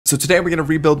So today we're going to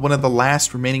rebuild one of the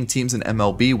last remaining teams in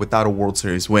MLB without a World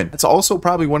Series win. It's also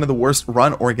probably one of the worst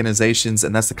run organizations,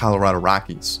 and that's the Colorado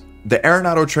Rockies. The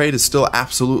Arenado trade is still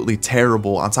absolutely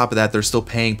terrible. On top of that, they're still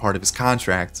paying part of his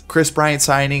contract. Chris Bryant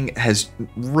signing has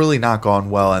really not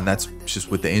gone well, and that's just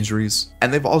with the injuries.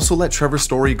 And they've also let Trevor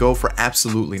Story go for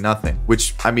absolutely nothing,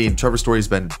 which, I mean, Trevor Story's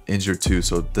been injured too,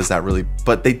 so does that really?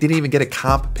 But they didn't even get a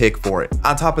comp pick for it.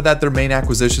 On top of that, their main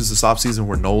acquisitions this offseason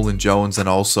were Nolan Jones and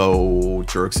also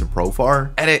Jerks and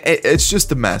Profar. And it's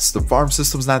just a mess. The farm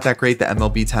system's not that great. The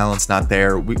MLB talent's not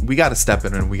there. We got to step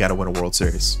in and we got to win a World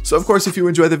Series. So, of course, if you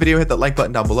enjoyed the video, hit that like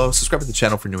button down below, subscribe to the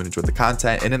channel for new and enjoy the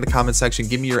content, and in the comment section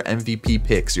give me your MVP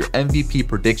picks, your MVP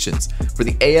predictions for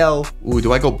the AL. Ooh,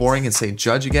 do I go boring and say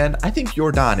Judge again? I think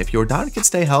Jordan. If Jordan can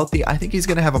stay healthy, I think he's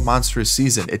gonna have a monstrous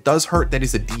season. It does hurt that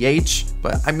he's a DH,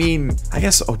 but I mean, I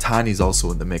guess Ohtani's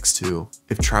also in the mix too.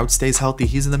 If Trout stays healthy,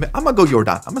 he's in the mix. I'm gonna go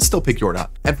Jordan. I'm gonna still pick Jordan.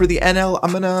 And for the NL,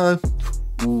 I'm gonna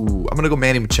go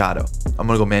Manny Machado.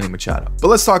 But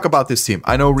let's talk about this team.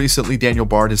 I know recently Daniel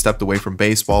Bard has stepped away from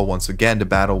baseball once again to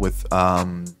battle with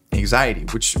anxiety,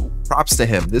 which props to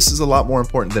him. This is a lot more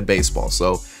important than baseball.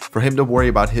 So for him to worry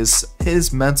about his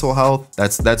mental health,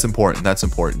 that's important. That's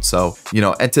important. So, you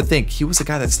know, and to think he was a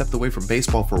guy that stepped away from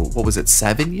baseball for, what was it,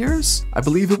 7 years? I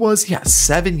believe it was. Yeah,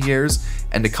 7 years.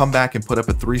 And to come back and put up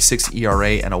a 3.6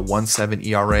 ERA and a 1.7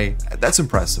 ERA, that's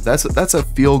impressive. That's a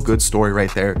feel-good story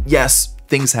right there. Yes,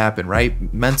 things happen,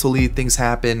 right? Mentally, things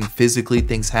happen. Physically,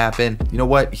 things happen. You know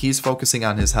what? He's focusing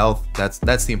on his health.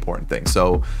 That's the important thing.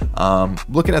 So,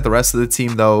 looking at the rest of the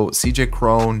team, though, CJ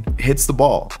Cron hits the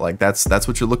ball. Like that's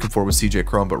what you're looking for with CJ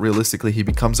Cron. But realistically, he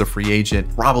becomes a free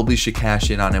agent. Probably should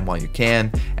cash in on him while you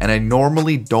can. And I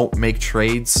normally don't make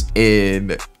trades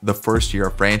in the first year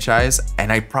of franchise,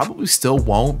 and I probably still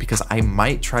won't because I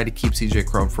might try to keep CJ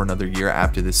Cron for another year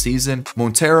after this season.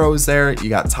 Montero is there. You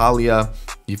got Talia.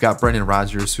 You've got Brendan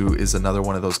Rodgers, who is another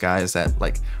one of those guys that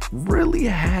like really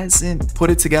hasn't put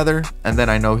it together. And then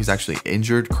I know he's actually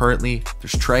injured currently.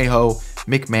 There's Trejo,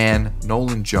 McMahon,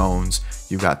 Nolan Jones.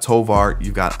 You've got Tovar.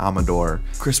 You've got Amador.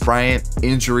 Chris Bryant,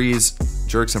 injuries.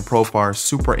 Jerks and Profar,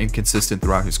 super inconsistent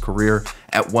throughout his career.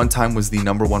 At one time was the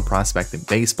 #1 prospect in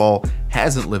baseball.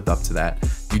 Hasn't lived up to that.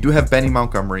 You do have Benny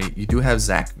Montgomery. You do have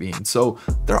Zach Veen. So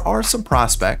there are some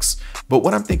prospects. But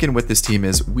what I'm thinking with this team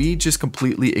is we just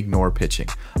completely ignore pitching.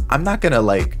 I'm not going to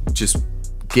like just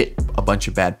get a bunch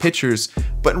of bad pitchers,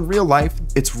 but in real life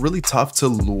it's really tough to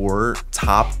lure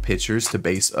top pitchers to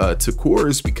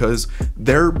Coors because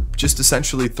they're just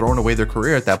essentially throwing away their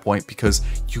career at that point because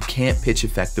you can't pitch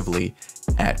effectively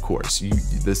at Coors.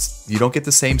 You don't get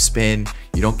the same spin,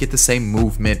 you don't get the same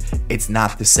movement. It's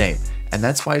not the same. And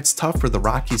that's why it's tough for the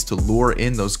Rockies to lure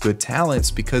in those good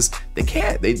talents because they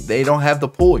can't. They don't have the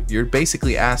pull. You're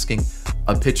basically asking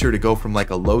a pitcher to go from like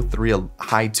a low 3, a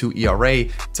high 2 ERA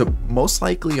to most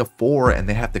likely a 4, and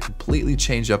they have to completely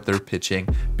change up their pitching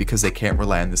because they can't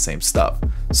rely on the same stuff.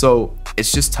 So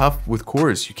it's just tough with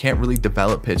Coors. You can't really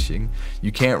develop pitching.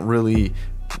 You can't really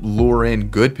lure in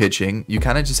good pitching. You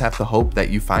kind of just have to hope that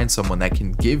you find someone that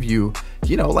can give you,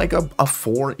 you know, like a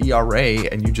 4 ERA,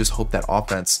 and you just hope that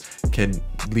offense can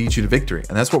lead you to victory.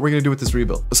 And that's what we're going to do with this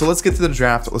rebuild. So let's get to the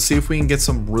draft. Let's see if we can get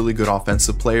some really good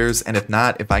offensive players. And if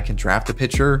not, if I can draft a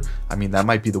pitcher, I mean, that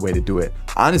might be the way to do it.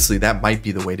 Honestly, that might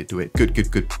be the way to do it.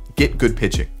 Get good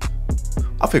pitching.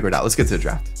 I'll figure it out. Let's get to the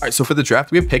draft. All right, so for the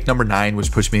draft, we have pick number 9,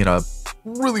 which pushed me in a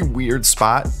really weird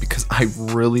spot because I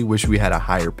really wish we had a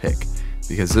higher pick,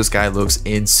 because this guy looks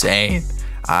insane.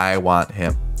 I want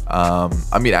him.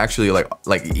 I mean, actually,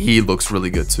 like he looks really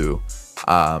good too.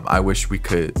 I wish we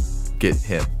could get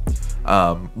him.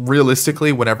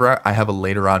 Realistically, whenever I have a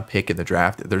later on pick in the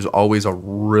draft, there's always a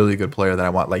really good player that I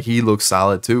want. Like, he looks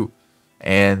solid too.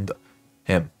 And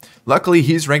him. Luckily,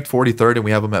 he's ranked 43rd and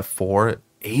we have him at 4.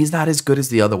 He's not as good as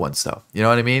the other ones though. You know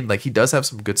what I mean? Like, he does have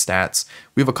some good stats.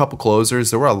 We have a couple closers.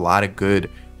 There were a lot of good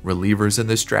relievers in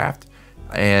this draft.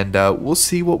 And we'll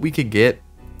see what we can get,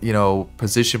 you know,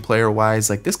 position player wise.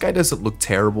 Like, this guy doesn't look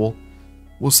terrible.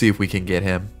 We'll see if we can get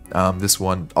him. This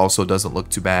one also doesn't look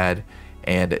too bad,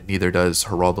 and neither does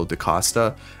Geraldo da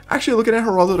Costa. Actually, looking at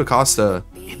Geraldo da Costa,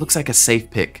 he looks like a safe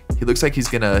pick. He looks like he's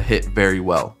gonna hit very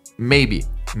well. Maybe.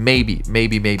 And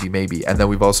then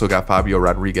we've also got Fabio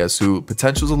Rodriguez, who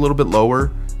potential's a little bit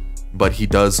lower, but he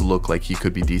does look like he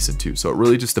could be decent too. So it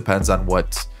really just depends on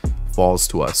what falls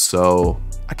to us. So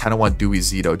I kind of want Dewey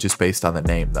Zito just based on the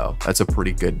name though. That's a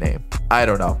pretty good name. I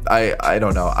don't know. I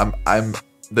don't know. I'm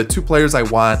the 2 players I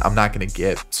want, I'm not going to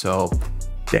get. So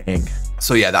dang.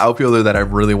 So yeah, the outfielder that I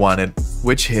really wanted,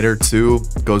 which hitter too,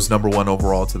 goes #1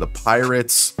 overall to the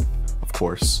Pirates. Of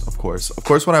Of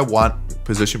course. When I want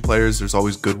position players, there's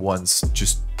always good ones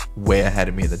just way ahead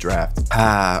of me in the draft.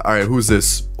 All right, who's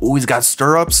this? Oh, he's got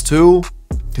stirrups too.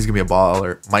 He's gonna be a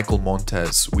baller. Michael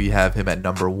Montes. We have him at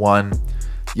number 1.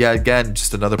 Yeah, again,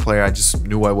 just another player I just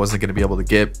knew I wasn't gonna be able to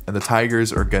get. And the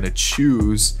Tigers are gonna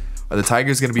choose. Are the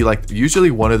Tigers gonna be like,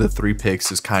 usually one of the 3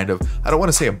 picks is kind of, I don't want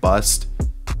to say a bust,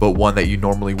 but one that you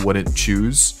normally wouldn't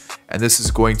choose. And this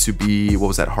is going to be, what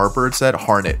was that Harper had said?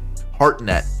 Hartnett.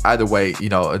 Either way, you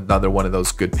know, another one of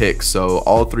those good picks. So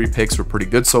all 3 picks were pretty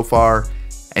good so far.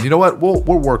 And you know what? We'll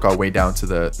work our way down to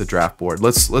the draft board.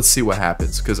 Let's see what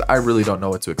happens, because I really don't know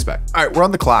what to expect. All right, we're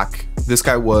on the clock. This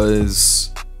guy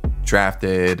was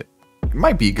drafted. It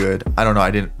might be good. I don't know.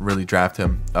 I didn't really draft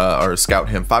him or scout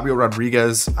him. Fabio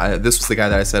Rodriguez. This was the guy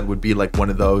that I said would be like one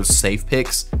of those safe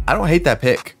picks. I don't hate that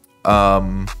pick.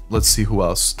 Let's see who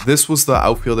else. This was the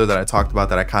outfielder that I talked about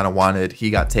that I kind of wanted. He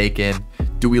got taken.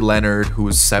 Dewey Leonard, who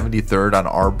was 73rd on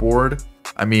our board.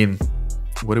 I mean,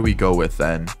 what do we go with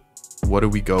then? What do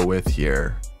we go with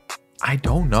here? I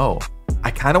don't know. I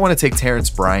kind of want to take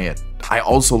Terrence Bryant. I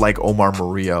also like Omar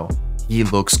Murillo. He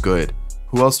looks good.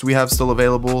 Who else do we have still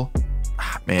available?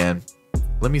 Man,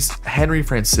 let me Henry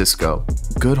Francisco.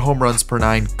 Good home runs per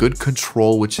 9, good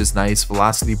control, which is nice.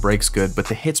 Velocity breaks good, but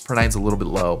the hits per 9 is a little bit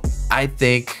low. I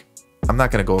think I'm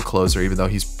not gonna go a closer, even though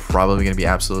he's probably gonna be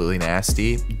absolutely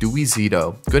nasty. Dewey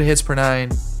Zito, good hits per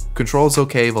 9, control's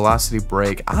okay, velocity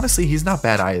break. Honestly, he's not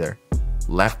bad either.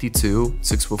 Lefty too,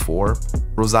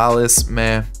 6'4". Rosales,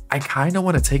 meh. I kind of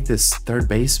want to take this third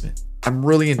baseman. I'm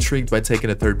really intrigued by taking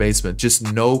a third baseman.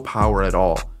 Just no power at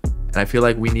all. And I feel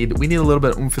like we need a little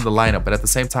bit of oomph in the lineup, but at the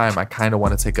same time, I kind of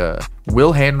want to take a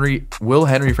Will Henry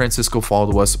Francisco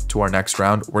fall to us to our next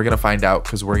round? We're gonna find out,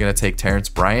 because we're gonna take Terrence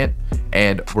Bryant,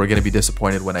 and we're gonna be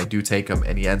disappointed when I do take him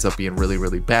and he ends up being really,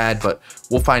 really bad. But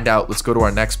we'll find out. Let's go to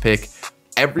our next pick.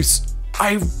 I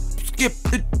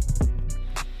skipped it.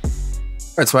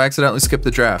 All right, so I accidentally skipped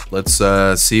the draft. Let's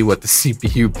see what the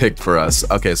CPU picked for us.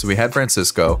 Okay, so we had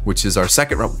Francisco, which is our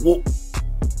second round. Whoa.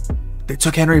 They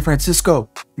took Henry Francisco.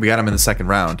 We got him in the second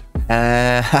round.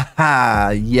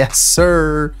 Yes,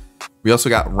 sir. We also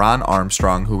got Ron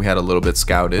Armstrong, who we had a little bit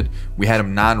scouted. We had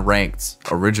him non-ranked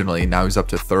originally. Now he's up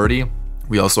to 30.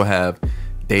 We also have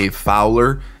Dave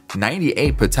Fowler,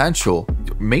 98 potential.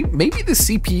 Maybe the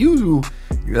CPU...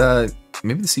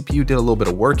 maybe the CPU did a little bit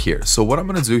of work here. So what I'm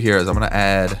gonna do here is I'm gonna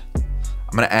add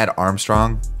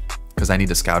Armstrong, because I need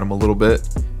to scout him a little bit,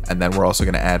 and then we're also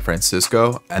gonna add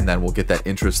Francisco, and then we'll get that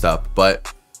interest up.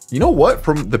 But you know what?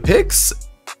 From the picks,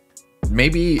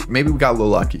 maybe we got a little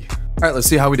lucky. All right, let's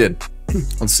see how we did.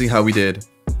 Let's see how we did.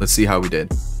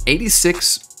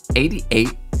 86, 88,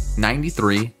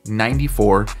 93,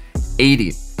 94,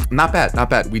 80. Not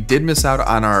bad. We did miss out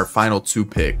on our final 2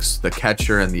 picks, the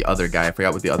catcher and the other guy. I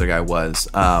forgot what the other guy was,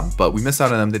 but we missed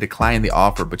out on them. They declined the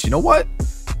offer. But you know what?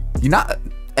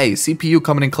 Hey, CPU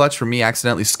coming in clutch for me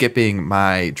accidentally skipping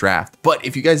my draft. But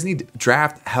if you guys need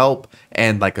draft help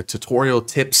and like a tutorial,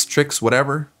 tips, tricks,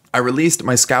 whatever, I released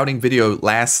my scouting video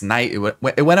last night. It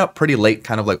went up pretty late,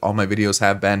 kind of like all my videos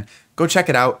have been. Go check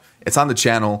it out. It's on the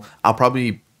channel. I'll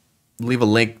probably leave a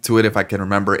link to it if I can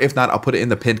remember. If not, I'll put it in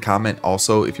the pinned comment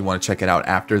also if you want to check it out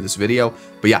after this video.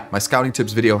 But yeah, my scouting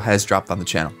tips video has dropped on the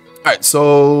channel. All right,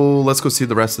 so let's go see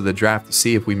the rest of the draft to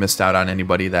see if we missed out on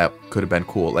anybody that could have been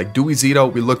cool. Like Dewey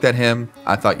Zito, we looked at him.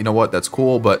 I thought, you know what, that's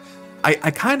cool, but I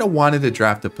kind of wanted to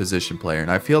draft a position player,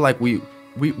 and I feel like we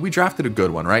drafted a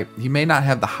good one, right? He may not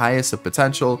have the highest of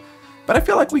potential, but I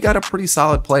feel like we got a pretty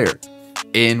solid player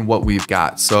in what we've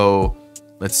got. So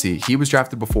let's see. He was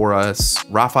drafted before us.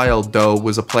 Rafael Doe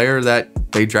was a player that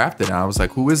they drafted, and I was like,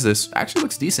 who is this? Actually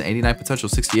looks decent. 89 potential,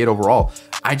 68 overall.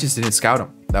 I just didn't scout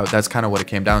him. That's kind of what it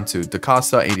came down to.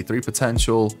 DaCosta, 83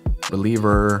 potential.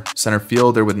 Reliever. Center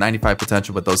fielder with 95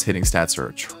 potential, but those hitting stats are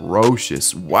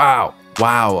atrocious. Wow.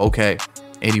 Okay.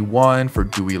 81 for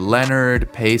Dewey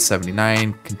Leonard. Pace,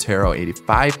 79. Quintero,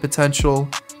 85 potential.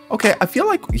 Okay, I feel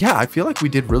like we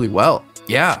did really well.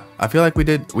 Yeah, I feel like we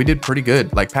did pretty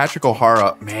good. Like Patrick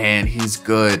O'Hara, man, he's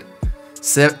good.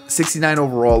 69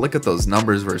 overall. Look at those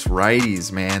numbers versus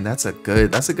righties, man. That's a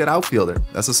good outfielder.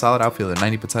 That's a solid outfielder.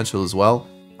 90 potential as well.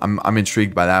 I'm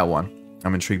intrigued by that one.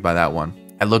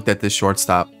 I looked at this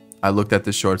shortstop.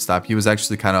 He was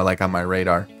actually kind of like on my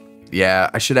radar. Yeah,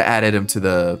 I should have added him to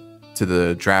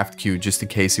the draft queue just in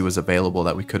case he was available,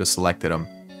 that we could have selected him.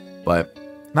 But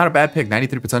not a bad pick.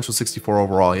 93 potential, 64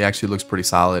 overall. He actually looks pretty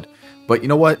solid. But you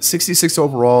know what? 66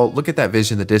 overall. Look at that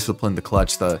vision, the discipline, the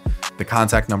clutch, the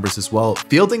contact numbers as well.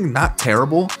 Fielding, not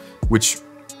terrible, which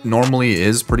normally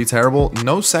is pretty terrible.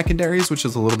 No secondaries, which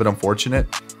is a little bit unfortunate.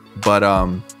 But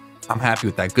I'm happy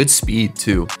with that. Good speed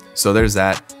too. So there's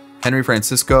that. Henry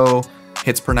Francisco,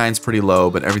 hits per 9's pretty low,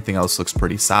 but everything else looks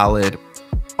pretty solid.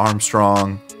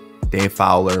 Armstrong, Dave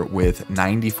Fowler with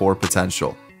 94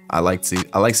 potential. I like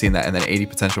seeing that, and then 80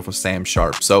 potential for Sam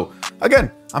Sharp. So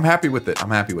again, I'm happy with it.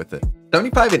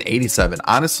 75 and 87.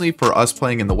 Honestly, for us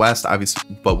playing in the West,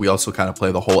 obviously, but we also kind of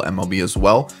play the whole MLB as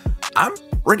well. I'm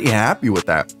pretty happy with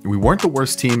that. We weren't the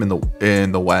worst team in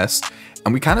the West,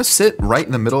 and we kind of sit right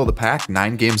in the middle of the pack,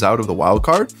 9 games out of the wild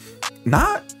card.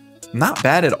 Not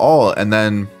bad at all. And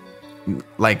then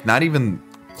like not even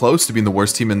close to being the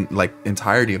worst team in like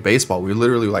entirety of baseball. We were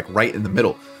literally like right in the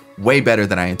middle. Way better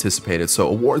than I anticipated. So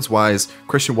awards wise,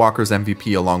 Christian Walker's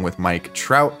MVP along with Mike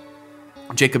Trout,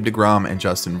 Jacob deGrom and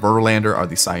Justin Verlander are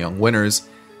the Cy Young winners.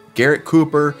 Garrett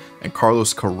Cooper and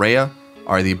Carlos Correa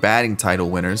are the batting title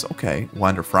winners. Okay,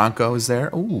 Wander Franco is there.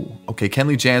 Ooh, okay,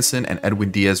 Kenley Jansen and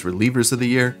Edwin Diaz relievers of the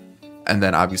year. And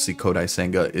then obviously Kodai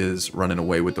Senga is running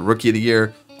away with the rookie of the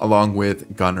year along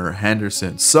with Gunnar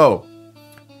Henderson. So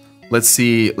let's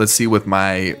see what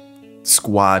my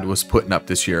squad was putting up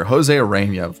this year. Jose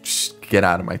Arena, get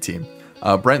out of my team.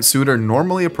 Brent Suter,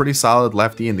 normally a pretty solid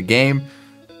lefty in the game.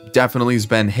 Definitely has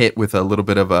been hit with a little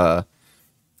bit of a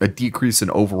decrease in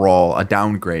overall, a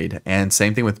downgrade, and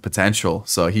same thing with potential.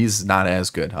 So he's not as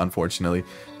good, unfortunately.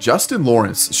 Justin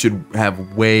Lawrence should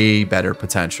have way better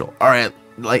potential. All right,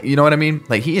 like, you know what I mean?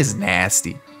 Like, he is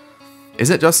nasty. Is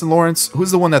it Justin Lawrence?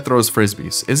 Who's the one that throws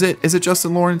frisbees? Is it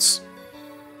Justin Lawrence?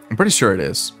 I'm pretty sure it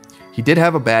is. He did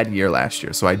have a bad year last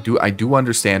year, so I do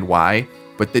understand why.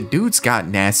 But the dude's got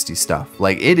nasty stuff.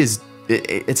 Like,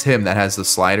 it's him that has the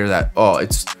slider that, oh,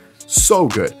 it's so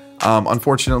good.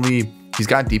 Unfortunately, he's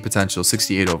got deep potential,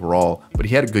 68 overall, but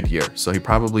he had a good year, so he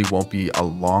probably won't be a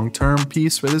long-term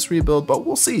piece for this rebuild, but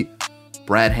we'll see.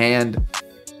 Brad Hand.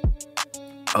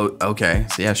 Oh, okay.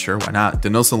 So yeah, sure, why not?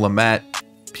 Denilson Lamet,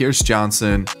 Pierce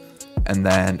Johnson, and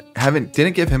then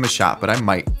didn't give him a shot, but I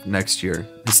might next year.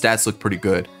 His stats look pretty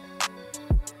good.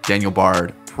 Daniel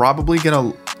Bard, probably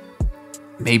gonna,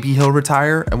 maybe he'll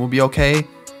retire and we'll be okay,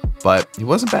 but he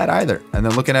wasn't bad either. And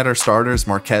then looking at our starters,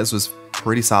 Marquez was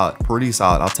pretty solid.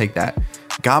 I'll take that.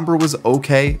 Gomber was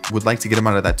okay. Would like to get him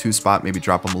out of that 2 spot, maybe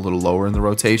drop him a little lower in the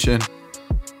rotation.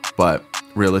 But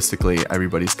realistically,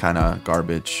 everybody's kind of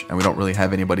garbage, and we don't really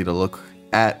have anybody to look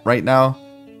at right now.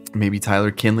 Maybe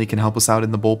Tyler Kinley can help us out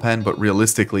in the bullpen, but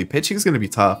realistically, pitching is going to be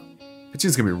tough. Pitching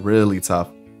is going to be really tough.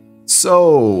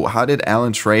 So, how did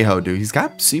Alan Trejo do? He's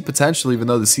got C potential, even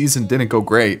though the season didn't go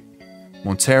great.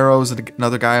 Montero is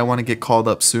another guy I want to get called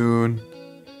up soon.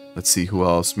 Let's see who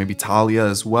else. Maybe Talia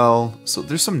as well. So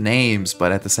there's some names,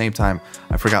 but at the same time,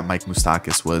 I forgot Mike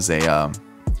Moustakas was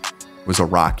a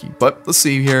Rocky. But let's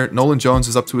see here. Nolan Jones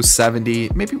is up to a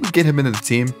 70. Maybe we get him into the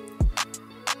team.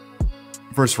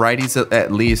 Versus righties,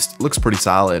 at least, looks pretty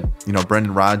solid. You know,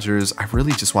 Brendan Rodgers, I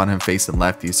really just want him facing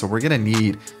lefties. So we're going to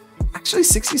need, actually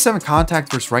 67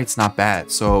 contact versus rights, not bad.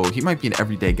 So he might be an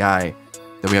everyday guy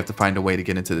that we have to find a way to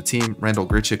get into the team. Randall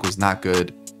Grichuk was not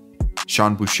good.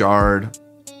 Sean Bouchard,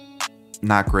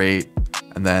 not great.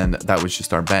 And then that was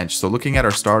just our bench. So looking at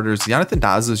our starters, Jonathan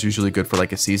Daza is usually good for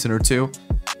like a season or two,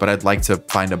 but I'd like to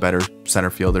find a better center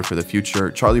fielder for the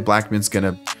future. Charlie Blackmon's going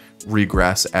to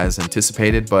regress as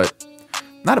anticipated, but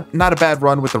not a bad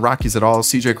run with the Rockies at all.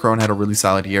 CJ Cron had a really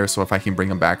solid year, so if I can bring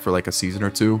him back for like a season or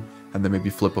two and then maybe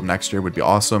flip him next year would be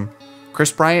awesome.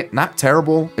 Chris Bryant, not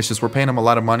terrible. It's just we're paying him a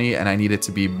lot of money, and I need it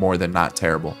to be more than not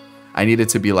terrible. I need it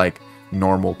to be like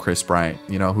normal Chris Bryant,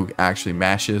 you know, who actually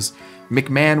mashes.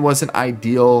 McMahon wasn't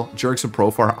ideal. Jurickson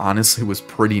Profar honestly was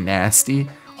pretty nasty.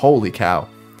 Holy cow.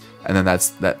 And then that's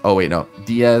that. Oh, wait, no.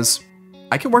 Diaz.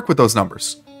 I can work with those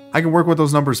numbers. I can work with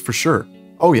those numbers for sure.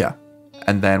 Oh, yeah.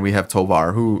 And then we have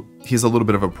Tovar, who he's a little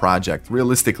bit of a project.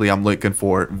 Realistically, I'm looking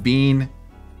for Bean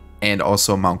and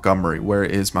also Montgomery. Where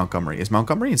is Montgomery? Is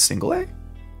Montgomery in single A?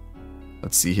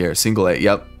 Let's see here. Single A.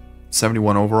 Yep.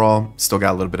 71 overall. Still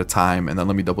got a little bit of time. And then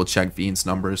let me double check Bean's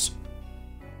numbers.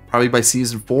 Probably by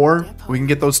season 4, we can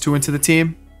get those 2 into the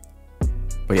team.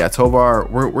 But yeah, Tovar,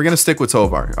 we're gonna stick with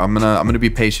Tovar. I'm gonna be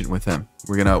patient with him.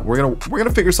 We're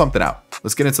gonna figure something out.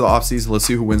 Let's get into the offseason. Let's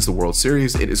see who wins the World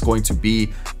Series. It is going to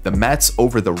be the Mets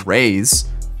over the Rays.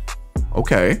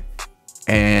 Okay.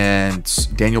 And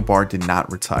Daniel Bard did not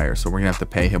retire, so we're gonna have to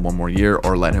pay him 1 more year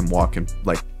or let him walk and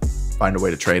like find a way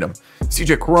to trade him.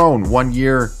 CJ Cron, 1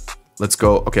 year. Let's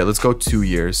go. Okay, let's go 2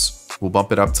 years. We'll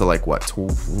bump it up to like what?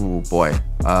 Oh boy.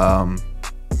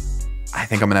 I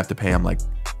think I'm gonna have to pay him like,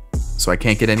 so I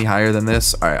can't get any higher than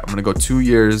this. All right, I'm gonna go 2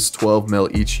 years, 12 mil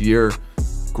each year.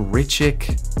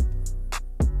 Grichuk,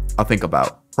 I'll think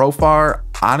about. Profar,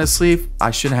 honestly, I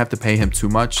shouldn't have to pay him too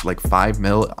much, like 5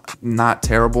 mil, not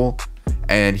terrible.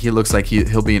 and he looks like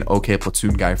he'll be an okay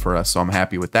platoon guy for us, so I'm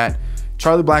happy with that.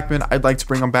 Charlie Blackmon, I'd like to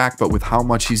bring him back, but with how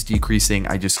much he's decreasing,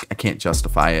 I can't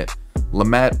justify it.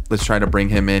 Lamet, let's try to bring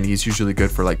him in. He's usually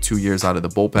good for like 2 years out of the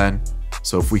bullpen,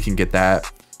 so if we can get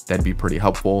that, that'd be pretty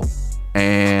helpful.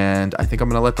 And I think I'm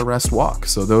gonna let the rest walk.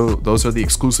 So those are the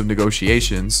exclusive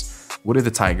negotiations. What do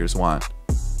the Tigers want?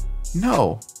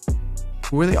 No.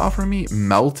 Who are they offering me?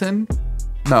 Melton?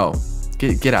 No.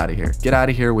 Get out of here. Get out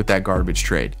of here with that garbage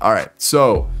trade. All right,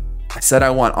 so I said I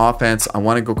want offense. I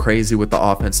want to go crazy with the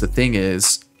offense. The thing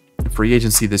is, free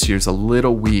agency this year is a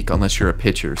little weak unless you're a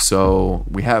pitcher. So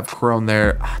we have Crone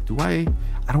there. I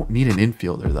don't need an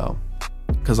infielder though,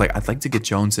 because like I'd like to get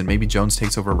Jones in. Maybe Jones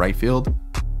takes over right field,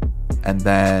 and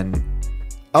then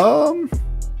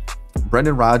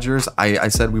Brendan Rodgers. I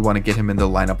said we want to get him in the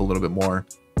lineup a little bit more.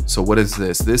 So what is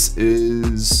this? This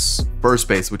is first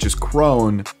base, which is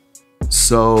Crone.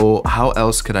 So how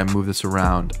else could I move this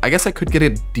around? I guess I could get a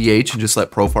DH and just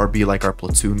let Profar be like our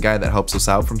platoon guy that helps us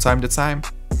out from time to time.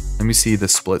 Let me see the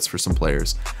splits for some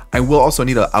players. I will also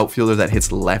need an outfielder that hits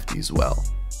lefties well.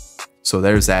 So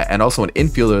there's that. And also an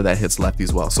infielder that hits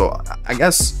lefties well. So I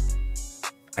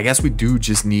guess we do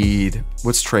just need,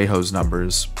 what's Trejo's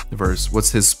numbers versus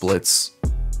what's his splits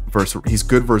versus, he's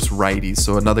good versus righties.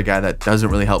 So another guy that doesn't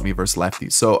really help me versus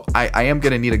lefties. So I am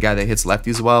going to need a guy that hits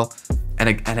lefties well.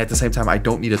 And at the same time, I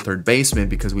don't need a third baseman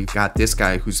because we've got this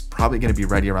guy who's probably going to be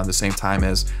ready around the same time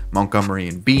as Montgomery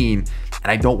and Bean.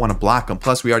 And I don't want to block him.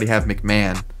 Plus, we already have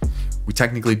McMahon. We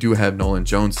technically do have Nolan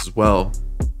Jones as well.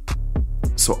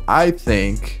 So I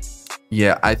think,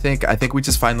 yeah, I think we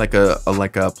just find like a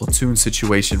platoon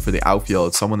situation for the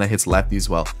outfield. Someone that hits lefties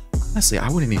well. Honestly, I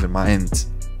wouldn't even mind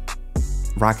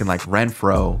rocking like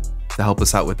Renfroe to help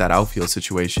us out with that outfield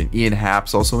situation. Ian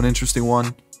Happ's also an interesting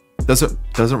one. Doesn't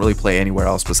really play anywhere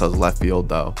else besides left field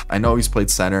though. I know he's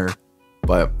played center,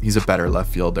 but he's a better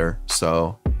left fielder.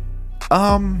 So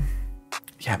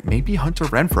yeah, maybe Hunter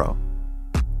Renfroe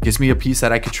gives me a piece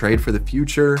that I could trade for the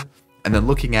future. And then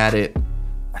looking at it,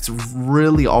 that's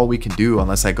really all we can do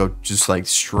unless I go just like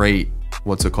straight,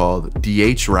 what's it called,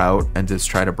 DH route, and just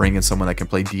try to bring in someone that can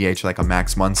play DH like a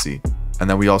Max Muncy. And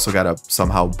then we also got to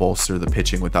somehow bolster the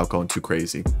pitching without going too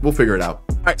crazy. We'll figure it out.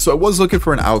 All right, so I was looking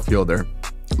for an outfielder.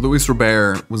 Luis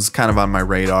Robert was kind of on my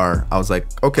radar. I was like,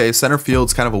 okay, center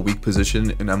field's kind of a weak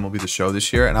position in MLB The Show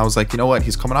this year. And I was like, you know what?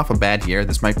 He's coming off a bad year.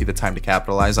 This might be the time to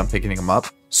capitalize on picking him up.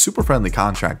 Super friendly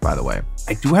contract, by the way.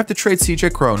 I do have to trade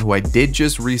CJ Crone, who I did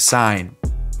just re-sign,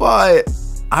 but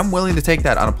I'm willing to take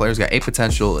that on a player who's got 8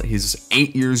 potential. He's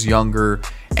 8 years younger,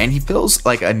 and he feels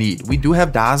like a need. We do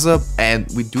have Daza, and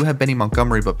we do have Benny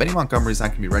Montgomery, but Benny Montgomery's not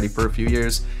going to be ready for a few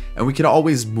years, and we can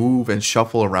always move and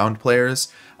shuffle around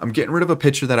players. I'm getting rid of a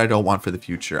pitcher that I don't want for the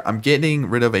future. I'm getting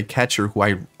rid of a catcher who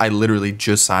I literally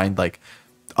just signed like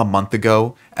a month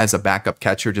ago as a backup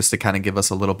catcher just to kind of give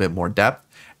us a little bit more depth.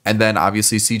 And then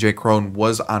obviously CJ Crone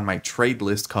was on my trade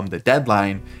list come the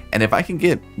deadline, and if I can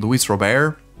get Luis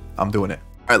Robert, I'm doing it.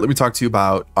 All right, let me talk to you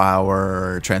about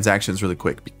our transactions really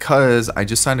quick, because I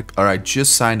just signed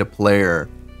a player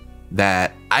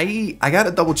that I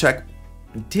gotta double check.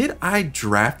 Did I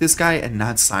draft this guy and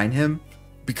not sign him?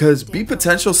 Because B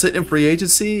potential sitting in free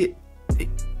agency,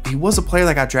 he was a player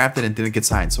that got drafted and didn't get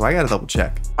signed, so I gotta double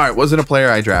check. All right, wasn't a player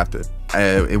I drafted.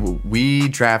 We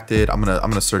drafted. I'm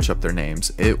gonna search up their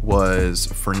names. It was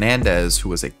Fernandez, who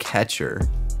was a catcher.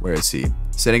 Where is he?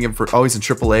 Sitting in for, oh, he's in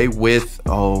AAA with,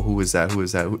 oh, who is that?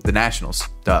 The Nationals,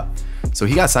 duh. So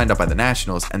he got signed up by the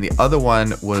Nationals, and the other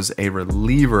one was a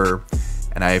reliever,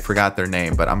 and I forgot their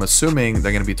name, but I'm assuming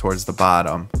they're gonna be towards the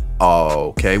bottom. Oh,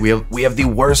 okay, we have the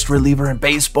worst reliever in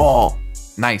baseball.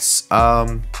 Nice.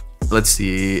 Let's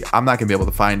see. I'm not gonna be able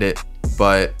to find it,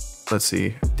 but let's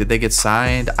see. Did they get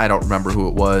signed? I don't remember who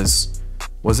it was. It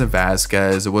wasn't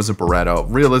Vasquez, it wasn't Barreto.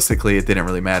 Realistically, it didn't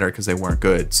really matter because they weren't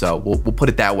good. So we'll put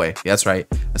it that way. That's right.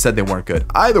 I said they weren't good.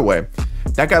 Either way,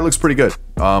 that guy looks pretty good.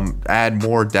 Add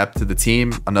more depth to the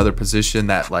team. Another position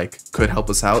that like could help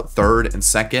us out. Third and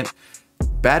second.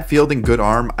 Bad fielding, good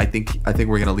arm. I think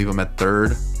we're gonna leave him at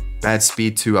third. Bad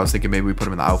speed too. I was thinking maybe we put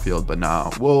him in the outfield, but no.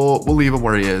 We'll leave him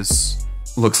where he is.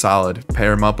 Looks solid.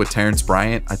 Pair him up with Terrence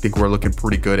Bryant. I think we're looking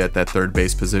pretty good at that third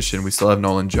base position. We still have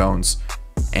Nolan Jones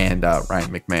and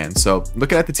Ryan McMahon. So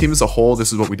looking at the team as a whole,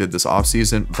 this is what we did this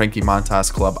offseason. Frankie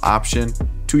Montas club option,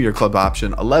 2-year club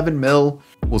option, 11 mil.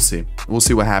 We'll see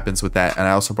what happens with that. And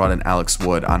I also brought in Alex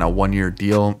Wood on a 1-year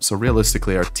deal. So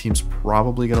realistically, our team's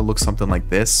probably going to look something like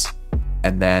this.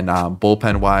 And then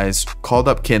bullpen wise, called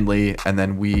up Kinley, and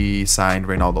then we signed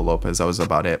Reynaldo Lopez. That was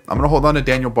about it. I'm going to hold on to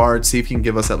Daniel Bard, see if he can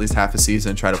give us at least half a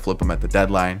season, try to flip him at the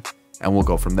deadline. and we'll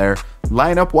go from there.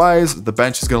 Lineup wise, the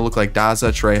bench is going to look like Daza,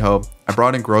 Trejo. I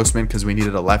brought in Grossman because we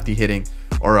needed a lefty hitting,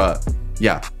 or a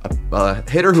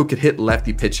hitter who could hit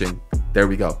lefty pitching. There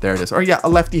we go. There it is. Or yeah, a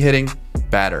lefty hitting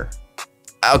batter.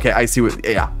 Okay, I see what,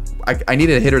 yeah. I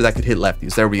needed a hitter that could hit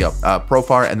lefties. There we go.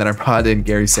 Profar, and then I brought in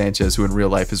Gary Sanchez, who in real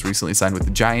life has recently signed with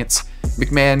the Giants.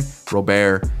 McMahon,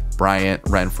 Robert, Bryant,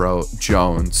 Renfroe,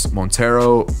 Jones,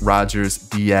 Montero, Rogers,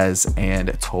 Diaz,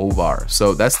 and Tovar.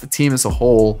 So that's the team as a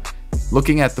whole.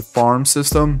 Looking at the farm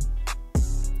system,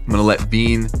 I'm going to let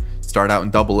Bean start out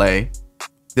in Double-A.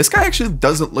 This guy actually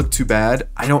doesn't look too bad.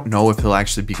 I don't know if he'll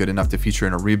actually be good enough to feature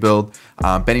in a rebuild.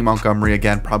 Benny Montgomery,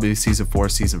 again, probably season 4,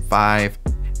 season 5.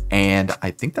 And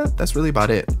I think that's really about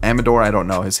it. Amador, I don't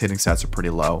know. His hitting stats are pretty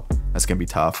low. That's going to be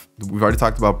tough. We've already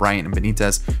talked about Bryant and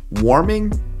Benitez.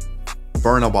 Warming,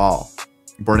 Bernabel.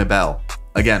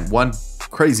 Again, one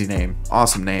crazy name,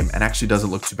 awesome name, and actually doesn't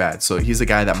look too bad. So he's a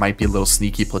guy that might be a little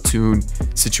sneaky platoon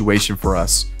situation for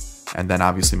us. And then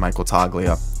obviously Michael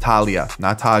Talia.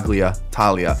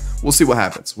 We'll see what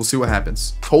happens. We'll see what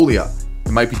happens. Tolia.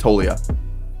 It might be Tolia.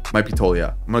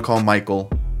 I'm going to call him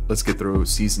Michael. Let's get through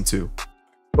season 2.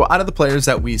 So out of the players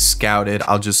that we scouted,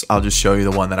 I'll just show you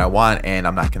the one that I want and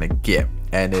I'm not going to get.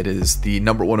 And it is the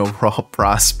number 1 overall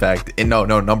prospect. And no,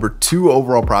 number 2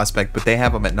 overall prospect, but they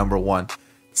have him at number 1.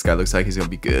 This guy looks like he's going to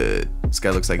be good. This guy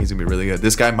looks like he's going to be really good.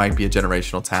 This guy might be a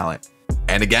generational talent.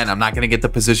 And again, I'm not going to get the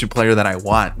position player that I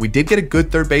want. We did get a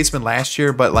good third baseman last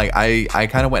year, but like I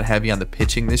kind of went heavy on the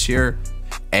pitching this year.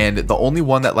 And the only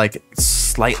one that like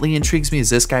slightly intrigues me is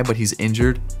this guy, but he's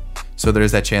injured. So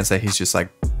there's that chance that he's just like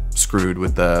screwed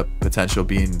with the potential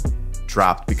being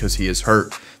dropped because he is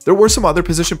hurt. There were some other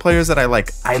position players that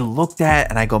I looked at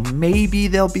and I go, maybe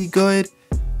they'll be good,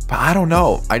 but I don't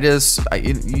know.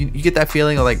 You get that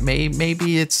feeling of like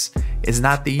maybe it's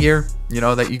not the year, you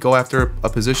know, that you go after a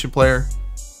position player.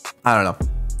 I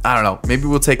don't know. Maybe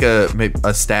we'll take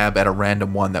a stab at a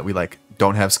random one that we like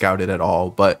don't have scouted at all.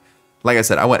 But like I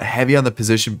said, I went heavy on the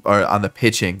position or on the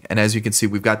pitching, and as you can see,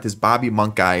 we've got this Bobby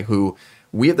Monk guy who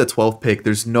we have the 12th pick.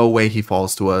 There's no way he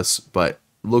falls to us, but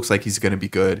looks like he's going to be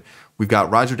good. We've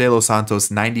got Roger De Los Santos,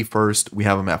 91st. We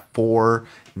have him at 4.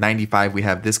 95, we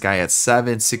have this guy at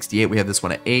 7. 68, we have this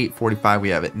one at 8. 45, we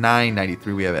have at 9.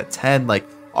 93, we have at 10. Like,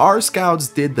 our scouts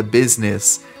did the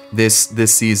business this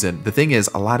season. The thing is,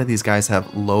 a lot of these guys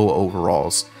have low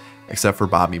overalls, except for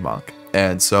Bobby Monk.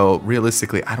 And so,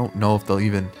 realistically, I don't know if they'll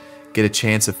even get a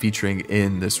chance of featuring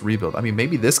in this rebuild. I mean,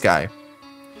 maybe this guy,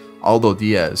 Aldo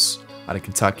Diaz, out of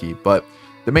Kentucky. But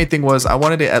the main thing was I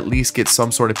wanted to at least get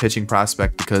some sort of pitching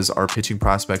prospect because our pitching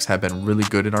prospects have been really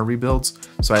good in our rebuilds.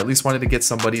 So I at least wanted to get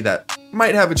somebody that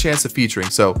might have a chance of featuring.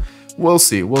 So we'll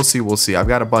see. I've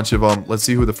got a bunch of them. Let's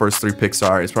see who the first 3 picks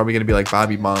are. It's probably going to be like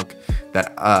Bobby Monk,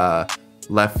 that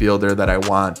left fielder that I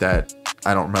want that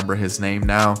I don't remember his name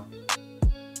now.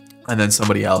 And then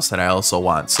somebody else that I also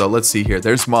want. So let's see here.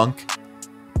 There's Monk.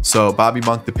 So Bobby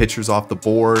Monk, the pitcher's off the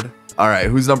board. All right,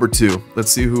 who's number 2?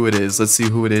 Let's see who it is.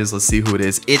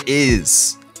 It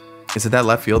is. Is it that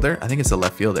left fielder? I think it's the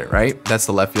left fielder, right? That's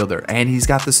the left fielder. And he's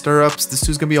got the stirrups. This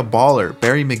dude's going to be a baller.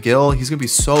 Barry McGill, he's going to be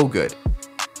so good.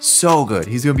 So good.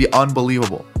 He's going to be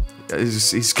unbelievable.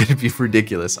 He's going to be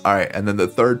ridiculous. All right, and then the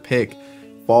 3rd pick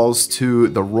falls to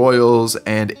the Royals,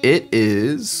 and it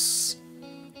is...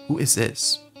 Who is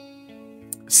this?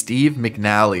 Steve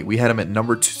McNally. We had him at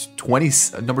number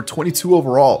 22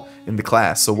 overall in the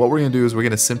class. So what we're going to do is we're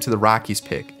going to sim to the Rockies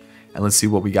pick. And let's see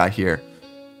what we got here.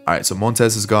 All right, so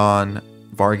Montes is gone.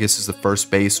 Vargas is the first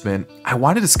baseman. I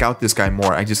wanted to scout this guy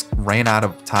more. I just ran out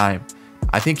of time.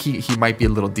 I think he might be a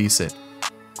little decent.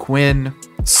 Quinn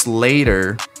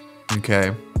Slater.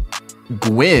 Okay.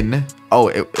 Gwynn. Oh,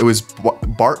 it was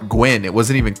Bart Gwynn. It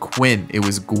wasn't even Quinn. It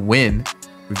was Gwynn.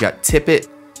 We've got Tippett,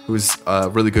 who's a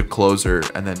really good closer,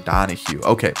 and then Donahue.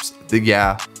 Okay,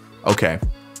 yeah, okay.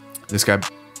 This guy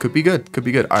could be good,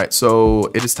 All right,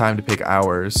 so it is time to pick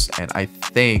ours, and I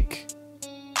think,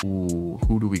 ooh,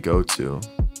 who do we go to?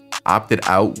 Opted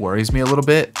out worries me a little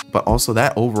bit, but also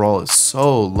that overall is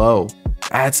so low.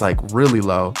 That's like really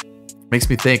low. Makes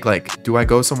me think, like, do I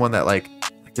go someone that like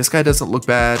this guy doesn't look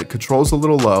bad, controls a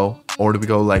little low, or do we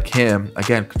go like him?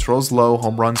 Again, controls low,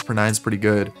 home runs per 9 is pretty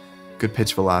good. Good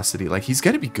pitch velocity. Like, he's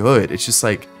gonna be good. It's just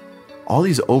like all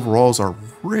these overalls are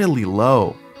really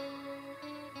low.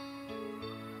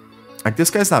 Like,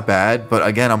 this guy's not bad, but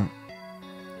again,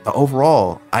 the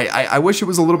overall, I wish it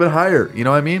was a little bit higher, you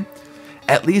know what I mean?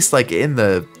 At least like in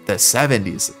the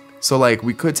 70s. So like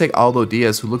we could take Aldo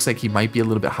Diaz, who looks like he might be a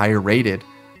little bit higher rated,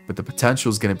 but the potential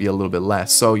is going to be a little bit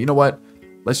less. So you know what?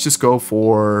 Let's just go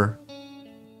for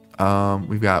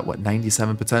we've got what,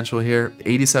 97 potential here,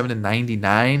 87 and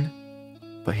 99.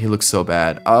 but he looks so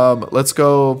bad. Let's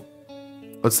go.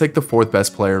 Let's take the 4th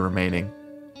best player remaining.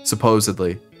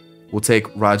 Supposedly. We'll take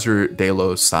Roger De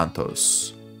Los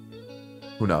Santos.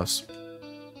 Who knows?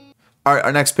 All right,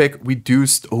 our next pick, we do...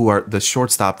 the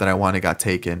shortstop that I wanted got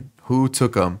taken. Who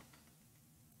took him?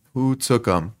 Who took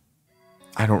him?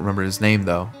 I don't remember his name,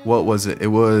 though. What was it? It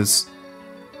was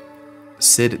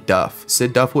Sid Duff.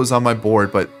 Sid Duff was on my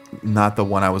board, but not the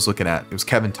one I was looking at. It was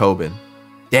Kevin Tobin.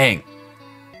 Dang.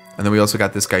 And then we also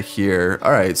got this guy here.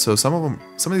 All right, so some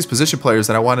of these position players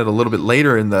that I wanted a little bit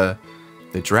later in the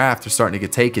draft are starting to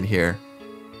get taken here.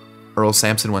 Earl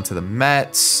Sampson went to the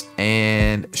Mets,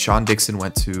 and Sean Dixon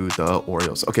went to the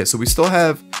Orioles. Okay, so we still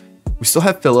have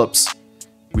Phillips,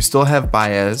 we still have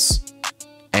Baez,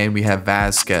 and we have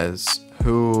Vasquez,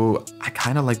 who I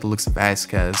kind of like the looks of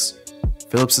Vasquez.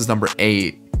 Phillips is number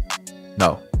 8.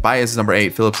 No, Baez is number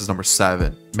 8. Phillips is number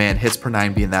 7. Man, hits per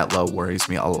 9 being that low worries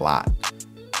me a lot.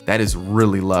 That is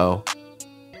really low.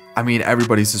 I mean,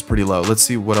 everybody's is pretty low. Let's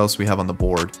see what else we have on the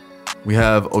board. We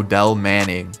have Odell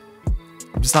Manning.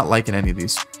 I'm just not liking any of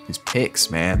these picks,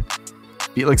 man.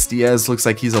 Felix Diaz looks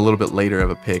like he's a little bit later of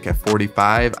a pick at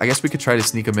 45. I guess we could try to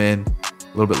sneak him in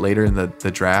a little bit later in the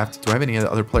draft. Do I have any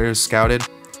other players scouted?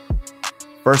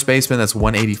 First baseman, that's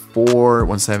 184,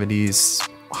 170s,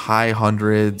 high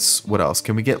hundreds. What else?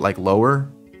 Can we get like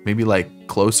lower? Maybe like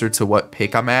closer to what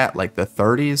pick I'm at, like the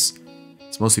 30s.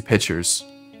 It's mostly pitchers.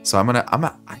 So I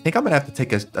think I'm gonna have to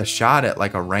take a shot at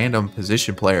like a random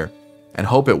position player and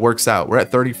hope it works out. We're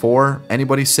at 34.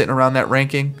 Anybody sitting around that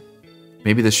ranking?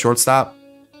 Maybe the shortstop.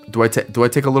 Do I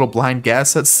take a little blind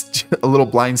guess? That's a little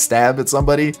blind stab at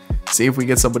somebody. See if we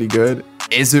get somebody good.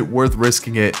 Is it worth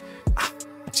risking it?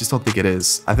 I just don't think it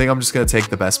is. I think I'm just gonna take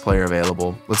the best player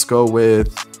available. Let's go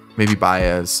with maybe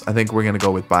Baez. I think we're gonna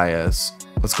go with Baez.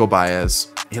 Let's go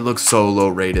Baez. He looks so low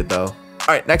rated though. All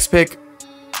right, next pick.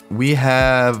 We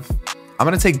have, I'm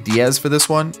going to take Diaz for this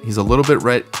one. He's a little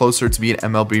bit closer to being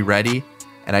MLB ready.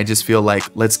 And I just feel like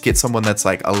let's get someone that's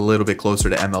like a little bit closer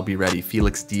to MLB ready.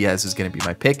 Felix Diaz is going to be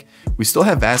my pick. We still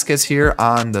have Vasquez here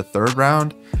on the 3rd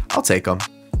round. I'll take him.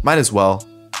 Might as well.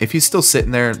 If he's still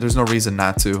sitting there, there's no reason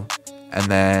not to. And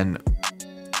then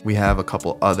we have a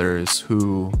couple others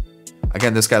who,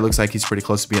 again, this guy looks like he's pretty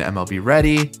close to being MLB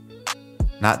ready.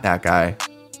 Not that guy.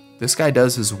 This guy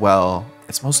does as well.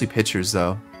 It's mostly pitchers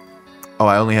though. Oh,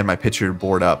 I only had my pitcher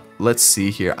board up. Let's see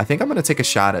here. I think I'm going to take a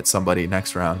shot at somebody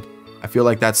next round. I feel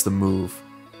like that's the move.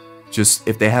 Just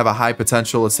if they have a high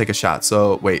potential, let's take a shot.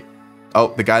 So wait.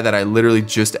 Oh, the guy that I literally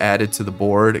just added to the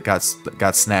board got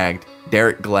snagged.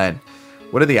 Derek Glenn.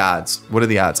 What are the odds? What are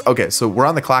the odds? Okay, so we're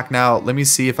on the clock now. Let me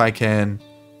see if I can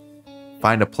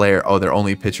find a player. Oh, there are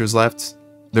only pitchers left.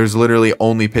 There's literally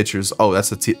only pitchers. Oh, that's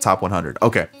the top 100.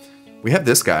 Okay. We have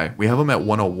this guy. We have him at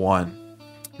 101.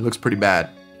 He looks pretty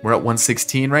bad. We're at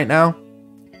 116 right now.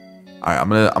 All right, I'm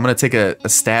gonna take a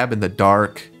stab in the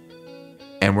dark,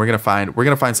 and we're gonna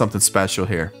find something special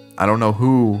here. I don't know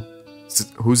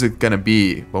who's it gonna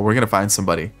be, but we're gonna find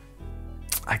somebody.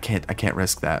 I can't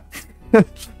risk that.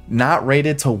 Not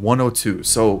rated to 102,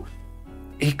 so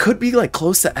it could be like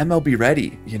close to MLB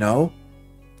ready, you know.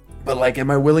 But like, am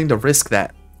I willing to risk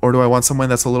that, or do I want someone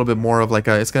that's a little bit more of like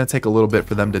it's gonna take a little bit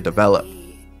for them to develop?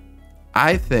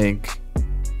 I think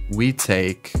we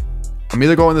take, I'm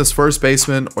either going this first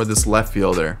baseman or this left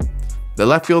fielder. The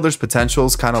left fielder's potential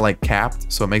is kind of like capped,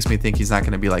 so it makes me think he's not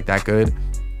going to be like that good.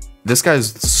 This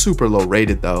guy's super low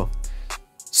rated though.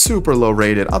 Super low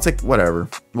rated. I'll take whatever.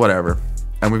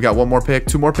 And we've got one more pick,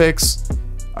 2 more picks.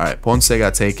 All right, Ponce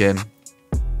got taken,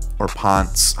 or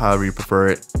Ponce, however you prefer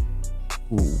it.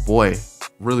 Ooh, boy,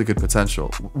 really good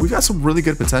potential. We've got some really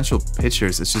good potential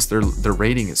pitchers. It's just their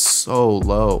rating is so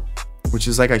low, which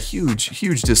is like a huge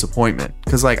disappointment,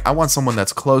 because like I want someone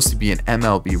that's close to being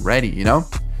MLB ready, you know.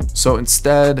 So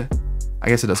instead, I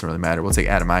guess it doesn't really matter. We'll take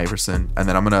Adam Iverson, and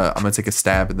then I'm gonna take a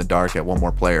stab in the dark at one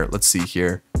more player. Let's see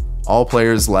here. All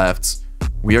players left.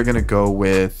 We are gonna go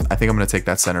with, I think I'm gonna take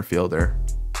that center fielder.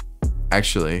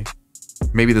 Actually,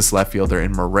 maybe this left fielder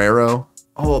in Marrero.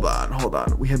 Hold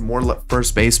on. We had more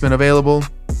first baseman available.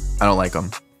 I don't like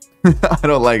them. I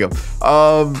don't like them.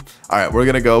 All right, we're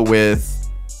gonna go with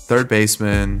 3rd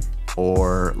baseman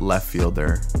or left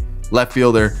fielder. Left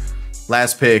fielder.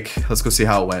 Last pick. Let's go see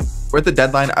how it went. We're at the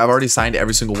deadline. I've already signed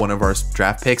every single one of our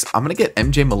draft picks. I'm going to get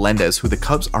MJ Melendez, who the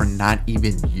Cubs are not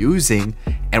even using,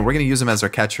 and we're going to use him as our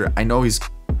catcher. I know he's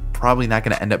probably not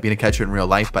going to end up being a catcher in real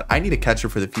life, but I need a catcher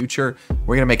for the future.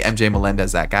 We're going to make MJ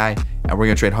Melendez that guy, and we're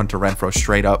going to trade Hunter Renfroe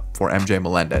straight up for MJ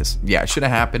Melendez. Yeah, it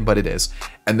shouldn't happen, but it is.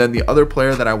 And then the other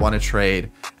player that I want to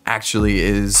trade actually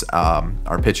is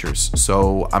our pitchers.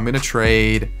 So I'm going to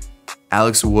trade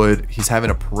Alex Wood, he's having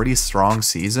a pretty strong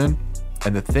season.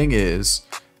 And the thing is,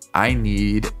 I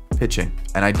need pitching.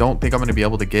 And I don't think I'm going to be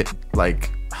able to get,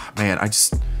 like, man,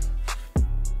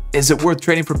 is it worth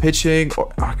trading for pitching,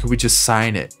 or could we just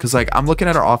sign it? Because, like, I'm looking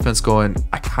at our offense going,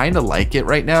 I kind of like it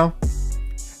right now.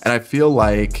 And I feel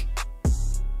like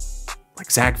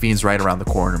Zach Veen's right around the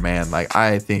corner, man. Like,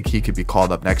 I think he could be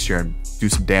called up next year and do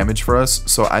some damage for us.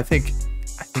 So I think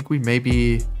we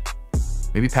maybe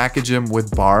package him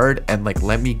with Bard and, like,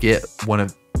 let me get one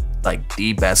of, like,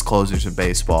 the best closers in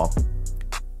baseball.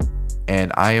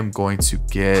 And I am going to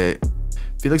get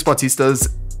Felix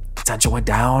Bautista's potential went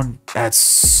down. That's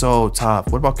so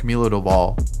tough. What about Camilo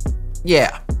Doval?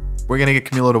 Yeah, we're gonna get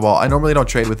Camilo Doval. I normally don't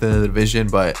trade within the division,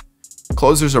 but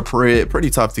closers are pretty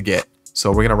tough to get.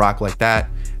 So we're gonna rock like that.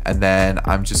 And then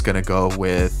I'm just gonna go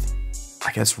with,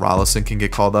 I guess Rollison can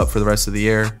get called up for the rest of the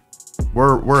year.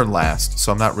 We're in last,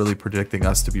 so I'm not really predicting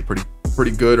us to be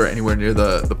pretty good or anywhere near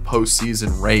the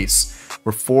postseason race.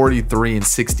 We're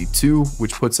 43-62,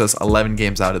 which puts us 11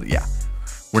 games out of the, yeah.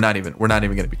 We're not even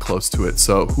going to be close to it.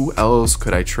 So who else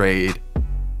could I trade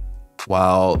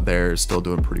while they're still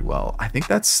doing pretty well? I think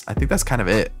that's kind of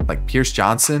it. Like Pierce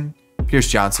Johnson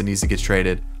needs to get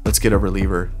traded. Let's get a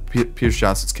reliever. Pierce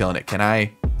Johnson's killing it. Can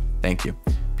I? Thank you.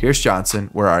 Pierce Johnson,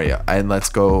 where are you? And let's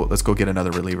go get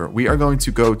another reliever. We are going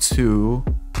to go to,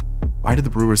 why did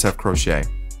the Brewers have Crochet?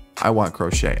 I want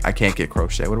Crochet. I can't get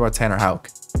Crochet. What about Tanner Houck?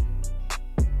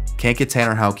 Can't get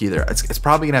Tanner Houck either. It's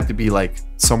probably gonna have to be like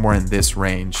somewhere in this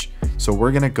range. So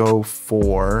we're gonna go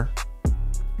for,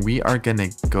 we are gonna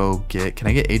go get, can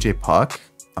I get AJ Puck?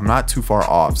 I'm not too far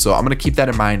off, so I'm gonna keep that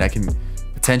in mind. I can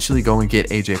potentially go and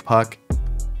get AJ Puck,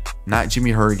 not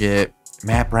Jimmy Herget.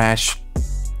 Matt Brash,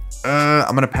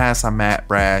 I'm gonna pass on Matt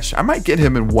Brash. I might get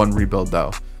him in one rebuild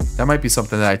though. That might be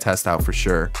something that I test out for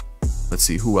sure. Let's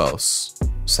see, who else?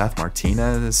 Seth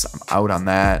Martinez, I'm out on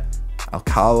that.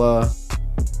 Alcala.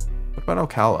 What about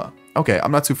Alcala? Okay,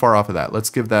 I'm not too far off of that.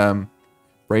 Let's give them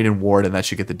Braden Ward, and that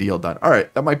should get the deal done. All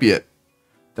right, that might be it.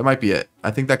 That might be it. I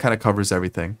think that kind of covers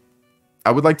everything.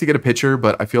 I would like to get a pitcher,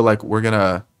 but I feel like we're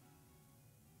gonna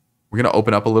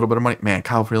open up a little bit of money. Man,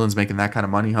 Kyle Freeland's making that kind of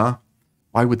money, huh?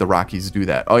 Why would the Rockies do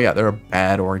that? Oh yeah, they're a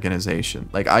bad organization.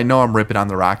 Like, I know I'm ripping on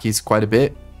the Rockies quite a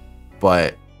bit,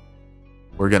 but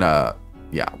we're gonna,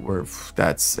 yeah,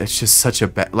 it's just such a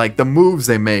bad, like, the moves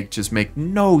they make just make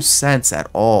no sense at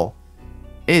all.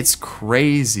 It's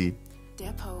crazy.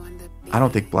 I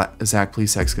don't think Zach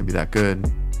Plesac's gonna be that good.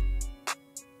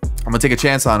 I'm gonna take a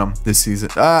chance on him this season.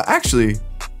 Actually,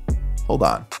 hold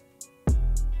on.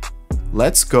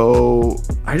 Let's go.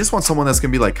 I just want someone that's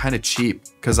gonna be like kind of cheap,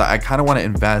 because I kind of want to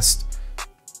invest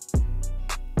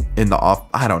in the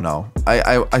I don't know.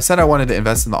 I said I wanted to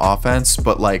invest in the offense,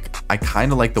 but like I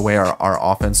kind of like the way our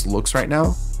offense looks right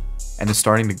now, and it's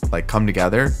starting to like come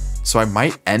together. So I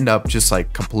might end up just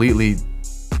like completely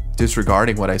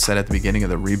disregarding what I said at the beginning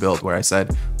of the rebuild, where I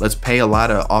said let's pay a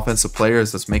lot of offensive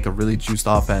players, let's make a really juiced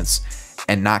offense,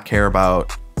 and not care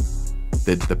about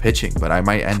the pitching. But I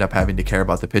might end up having to care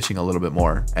about the pitching a little bit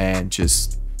more and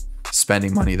just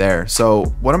spending money there. So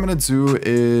what I'm gonna do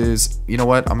is, you know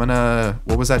what,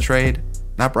 what was that trade?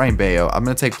 Not Brian Bayo. I'm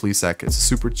gonna take Plesac. It's a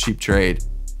super cheap trade,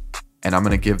 and I'm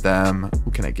gonna give them,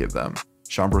 who can I give them?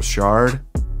 Sean Brochard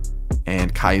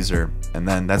and Kaiser, and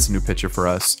then that's a new pitcher for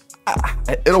us.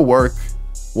 It'll work.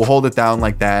 We'll hold it down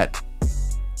like that.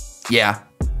 Yeah,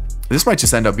 this might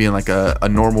just end up being like a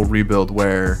normal rebuild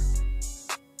where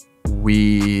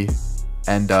we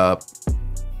end up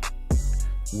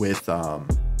with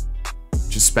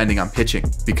just spending on pitching,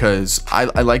 because I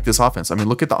like this offense. I mean,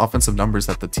 look at the offensive numbers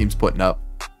that the team's putting up.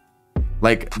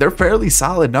 Like, they're fairly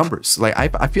solid numbers. Like,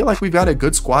 I feel like we've got a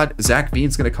good squad. Zach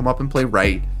Veen's gonna come up and play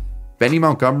right. Benny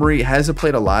Montgomery hasn't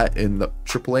played a lot in the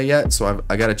AAA yet, so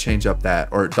I got to change up that,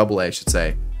 or AA, I should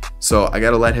say. So I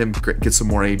got to let him get some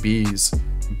more ABs.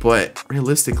 But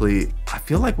realistically, I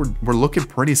feel like we're looking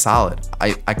pretty solid.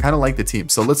 I kind of like the team.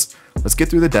 So let's get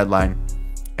through the deadline,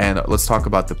 and let's talk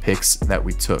about the picks that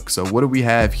we took. So what do we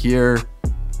have here?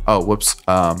 Oh, whoops.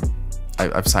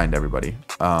 I've signed everybody,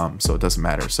 so it doesn't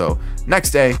matter. So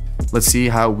next day, let's see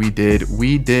how we did.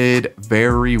 We did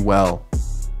very well.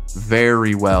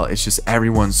 Very well. It's just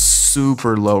everyone's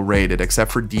super low rated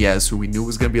except for Diaz, who we knew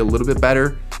was going to be a little bit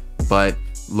better, but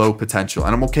low potential.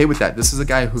 And I'm okay with that. This is a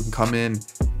guy who can come in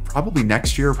probably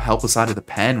next year, help us out of the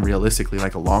pen, realistically,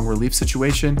 like a long relief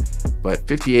situation. But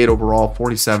 58 overall,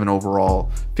 47 overall,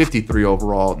 53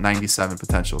 overall, 97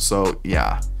 potential. So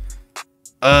yeah,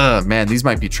 man, these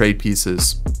might be trade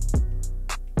pieces.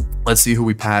 Let's see who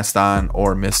we passed on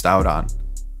or missed out on.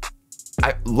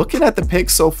 Looking at the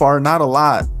picks so far, not a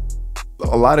lot.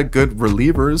 A lot of good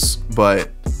relievers.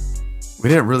 but we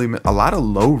didn't really, a lot of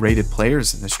low rated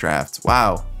players in this draft.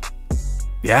 Wow.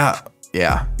 Yeah,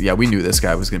 we knew this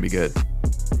guy was gonna be good.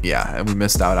 Yeah, and we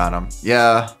missed out on him.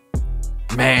 Yeah,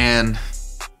 man,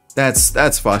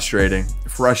 that's frustrating.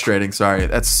 Sorry,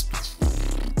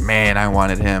 man, I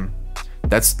wanted him.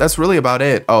 That's really about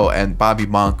it. Oh, and Bobby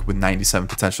Monk with 97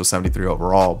 potential, 73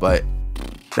 overall, but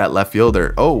that left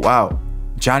fielder. Oh wow,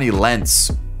 Johnny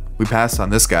Lentz. We passed on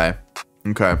this guy.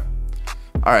 Okay,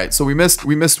 all right, so we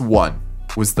missed one.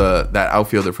 Was that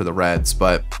outfielder for the Reds,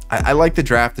 but I like the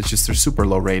draft. It's just they're super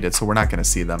low rated, so we're not going to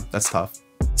see them. That's tough.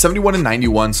 71 and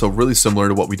 91, so really similar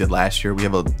to what we did last year. We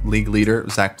have a league leader,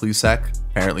 Zach Plesac.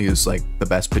 Apparently is like the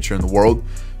best pitcher in the world.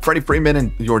 Freddie Freeman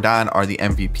and Jordan are the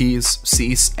MVPs.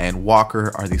 Cease and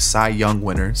Walker are the Cy Young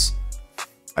winners.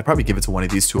 I'd probably give it to one of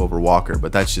these two over Walker,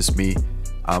 but that's just me.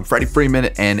 Freddie Freeman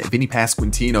and Vinny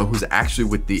Pasquantino, who's actually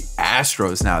with the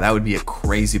Astros now. That would be a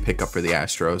crazy pickup for the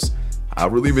Astros.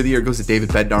 Reliever of the year goes to David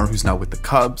Bednar, who's now with the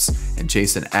Cubs, and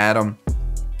Jason Adam.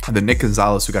 And then Nick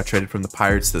Gonzalez, who got traded from the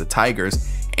Pirates to the Tigers.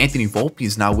 Anthony Volpe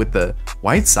is now with the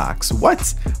White Sox.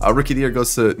 What? Rookie of the year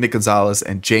goes to Nick Gonzalez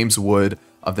and James Wood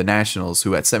of the Nationals,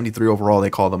 who at 73 overall, they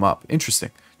called them up. Interesting.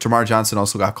 Tamar Johnson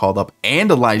also got called up, and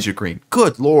Elijah Green.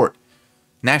 Good Lord.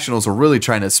 Nationals are really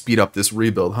trying to speed up this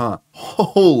rebuild, huh?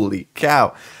 Holy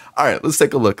cow. All right, let's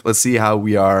take a look. Let's see how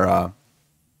we are,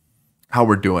 how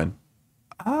we're doing.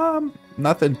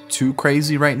 Nothing too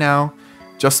crazy right now.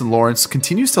 Justin Lawrence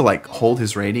continues to like hold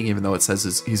his rating, even though it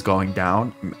says he's going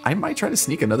down. I might try to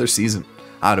sneak another season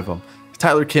out of him.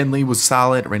 Tyler Kinley was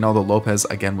solid. Reynaldo Lopez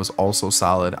again was also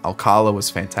solid. Alcala was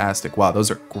fantastic. Wow, those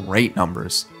are great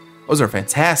numbers. Those are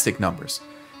fantastic numbers.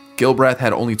 Gilbreth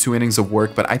had only 2 innings of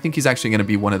work, but I think he's actually going to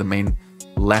be one of the main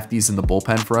lefties in the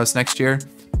bullpen for us next year.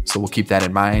 So we'll keep that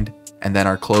in mind. And then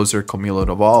our closer, Camilo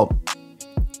Doval.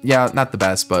 Yeah, not the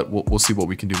best, but we'll see what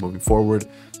we can do moving forward.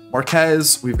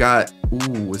 Marquez, we've got,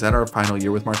 is that our final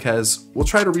year with Marquez? We'll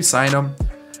try to re-sign him.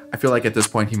 I feel like at this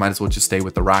point, he might as well just stay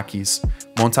with the Rockies.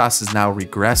 Montas is now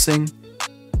regressing.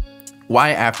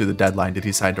 Why after the deadline did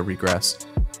he decide to regress?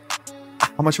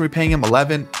 How much are we paying him?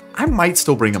 11? I might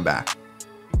still bring him back.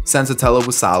 Senzatella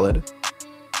was solid.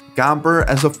 Gomber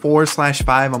as a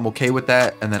 4/5, I'm okay with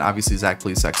that. And then obviously Zach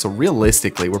Plesac. So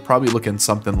realistically, we're probably looking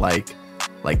something like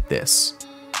this,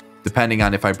 depending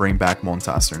on if I bring back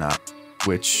Montas or not,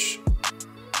 which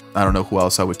I don't know who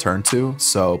else I would turn to,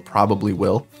 so probably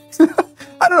will.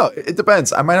 I don't know. It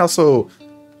depends. I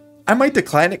might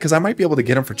decline it because I might be able to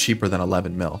get him for cheaper than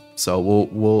 11 mil. So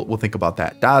we'll think about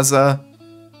that. Daza,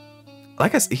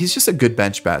 like I said, he's just a good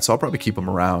bench bat, so I'll probably keep him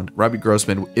around. Robbie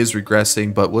Grossman is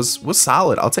regressing, but was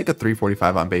solid. I'll take a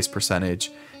 345 on base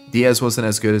percentage. Diaz wasn't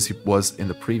as good as he was in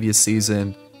the previous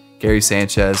season. Gary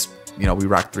Sanchez, you know, we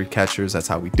rock 3 catchers. That's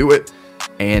how we do it.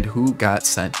 And who got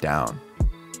sent down?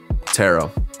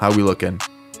 Taro. How we looking?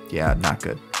 Yeah, not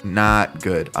good. Not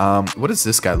good. What is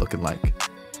this guy looking like?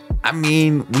 I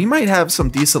mean, we might have some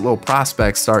decent little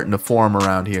prospects starting to form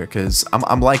around here because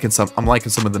I'm liking some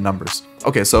of the numbers.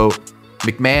 Okay, so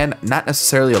McMahon, not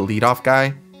necessarily a leadoff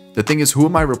guy. The thing is, who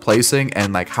am I replacing,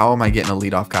 and like how am I getting a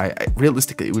leadoff guy?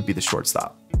 Realistically, it would be the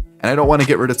shortstop. And I don't want to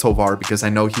get rid of Tovar because I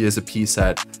know he is a piece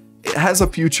that it has a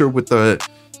future with the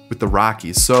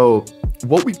Rockies. So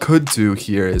what we could do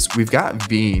here is we've got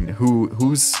Veen,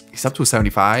 he's up to a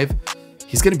 75.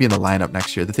 He's going to be in the lineup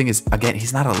next year. The thing is, again,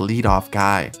 he's not a leadoff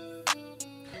guy.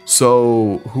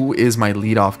 So who is my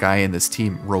leadoff guy in this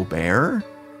team? Robert?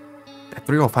 That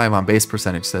 305 on base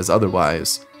percentage says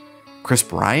otherwise. Chris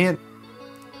Bryant?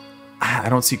 I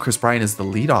don't see Chris Bryant as the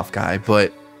leadoff guy,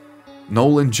 but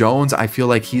Nolan Jones, I feel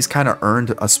like he's kind of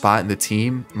earned a spot in the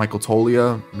team. Michael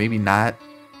Tolia, maybe not.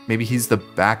 Maybe he's the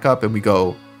backup and we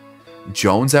go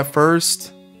Jones at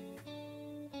first.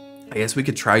 I guess we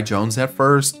could try Jones at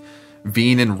first.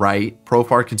 Veen and right.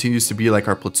 Profar continues to be like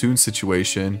our platoon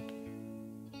situation.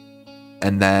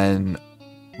 And then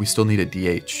we still need a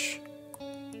DH.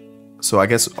 So I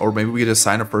guess, or maybe we could just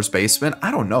sign a first baseman. I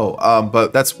don't know.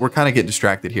 But we're kind of getting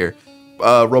distracted here.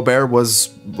 Robert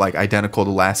was like identical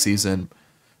to last season.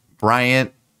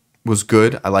 Bryant was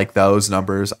good. I like those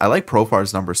numbers. I like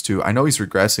Profar's numbers too. I know he's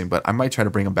regressing, but I might try to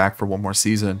bring him back for one more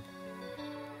season.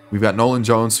 We've got Nolan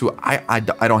Jones, who I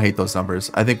don't hate those numbers.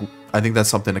 I think that's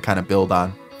something to kind of build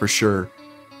on for sure.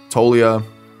 Tolia,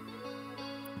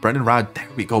 Brendan Rod. There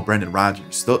we go, Brendan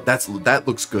Rodgers. That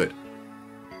looks good.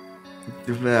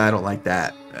 I don't like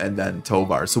that. And then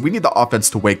Tovar. So we need the offense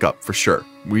to wake up for sure.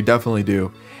 We definitely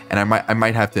do. And I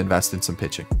might have to invest in some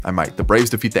pitching. I might. The Braves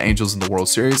defeat the Angels in the World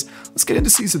Series. Let's get into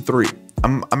season 3.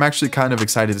 I'm actually kind of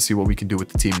excited to see what we can do with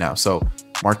the team now. So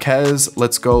Marquez,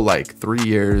 let's go like 3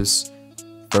 years,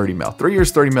 30 mil. 3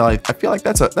 years, 30 mil. I feel like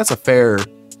that's a fair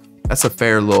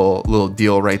little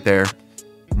deal right there.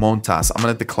 Montas, I'm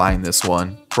gonna decline this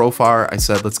one. Profar, I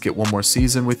said let's get one more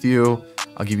season with you.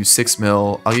 I'll give you 6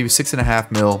 mil. I'll give you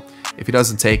 6.5 mil. If he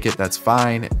doesn't take it, that's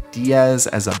fine. Diaz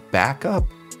as a backup,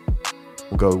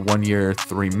 we'll go 1 year,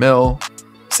 3 mil.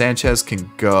 Sanchez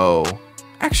can go.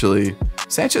 Actually,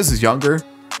 Sanchez is younger.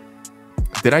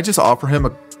 Did I just offer him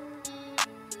a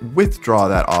withdraw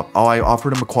that off? Oh, I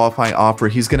offered him a qualifying offer.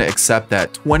 He's gonna accept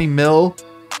that. 20 mil.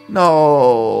 No.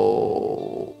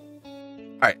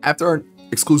 All right, after our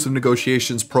exclusive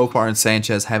negotiations, Profar and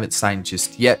Sanchez haven't signed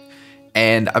just yet,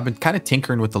 and I've been kind of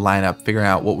tinkering with the lineup, figuring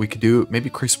out what we could do. Maybe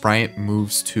Chris Bryant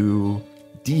moves to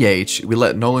DH. We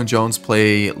let Nolan Jones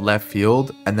play left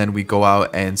field, and then we go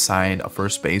out and sign a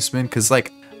first baseman, because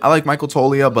like I like Michael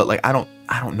Toglia, but like I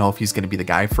don't know if he's going to be the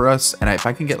guy for us. And if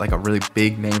I can get like a really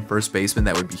big name first baseman,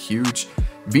 that would be huge.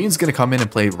 Bean's going to come in and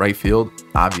play right field,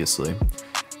 obviously.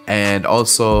 And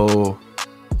also,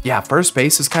 yeah, first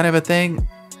base is kind of a thing,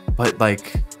 but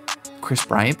like Chris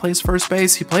Bryant plays first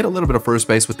base. He played a little bit of first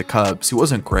base with the Cubs. He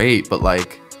wasn't great, but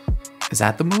like, is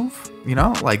that the move? You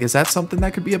know, like, is that something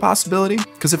that could be a possibility?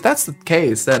 Because if that's the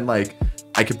case, then like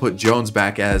I could put Jones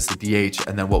back as the DH,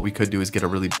 and then what we could do is get a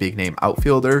really big name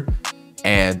outfielder.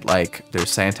 And like,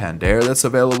 there's Santander that's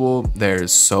available.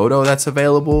 There's Soto that's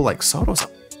available. Like, Soto's a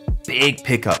big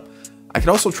pickup. I could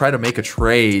also try to make a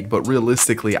trade, but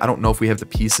realistically, I don't know if we have the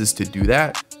pieces to do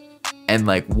that. And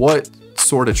like, what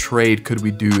sort of trade could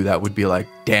we do that would be like,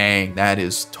 dang, that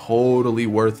is totally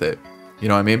worth it? You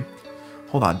know what I mean?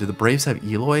 Hold on, do the Braves have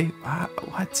Eloy?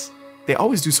 What? They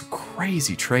always do some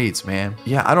crazy trades, man.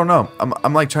 Yeah, I don't know.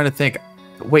 I'm like trying to think.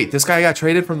 Wait, this guy got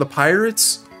traded from the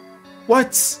Pirates?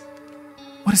 What?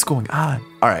 What is going on?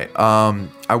 All right,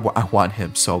 I want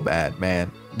him so bad,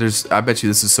 man. I bet you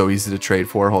this is so easy to trade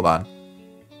for. Hold on.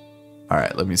 All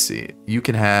right, let me see. You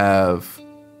can have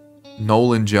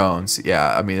Nolan Jones.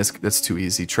 Yeah, I mean, that's too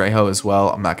easy. Trejo as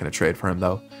well. I'm not going to trade for him,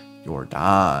 though.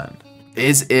 Jordan.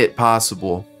 Is it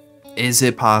possible? Is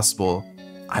it possible?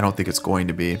 I don't think it's going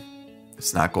to be.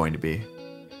 It's not going to be.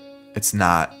 It's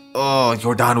not. Oh,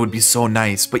 Jordan would be so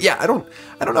nice. But yeah, I don't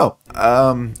know.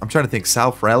 I'm trying to think.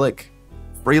 Sal Frelick.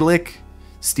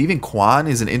 Steven Kwan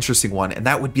is an interesting one, and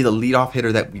that would be the leadoff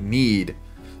hitter that we need.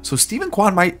 So Steven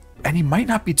Kwan might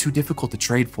not be too difficult to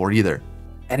trade for either.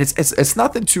 And it's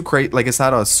nothing too great. Like, it's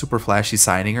not a super flashy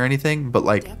signing or anything, but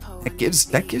like that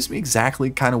gives me exactly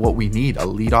kind of what we need, a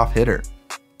leadoff hitter.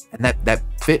 And that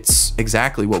fits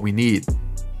exactly what we need.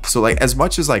 So like, as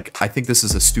much as like I think this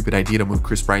is a stupid idea to move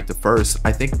Chris Bryant to first,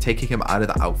 I think taking him out of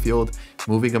the outfield,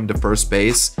 moving him to first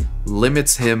base,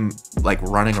 limits him like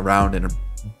running around and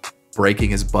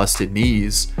breaking his busted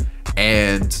knees.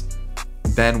 And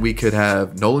then we could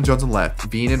have Nolan Jones in left,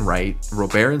 Bean in right,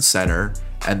 Robert in center,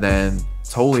 and then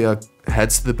Toglia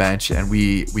heads to the bench, and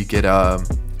we get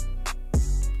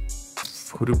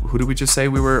who did we just say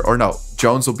we were? Or no,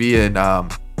 Jones will be in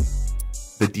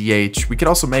the DH. We could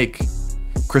also make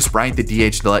Chris Bryant the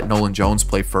DH to let Nolan Jones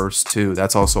play first too.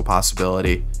 That's also a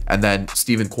possibility. And then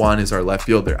Steven Kwan is our left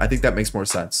fielder. I think that makes more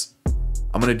sense.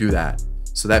 I'm gonna do that.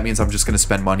 So that means I'm just gonna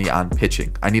spend money on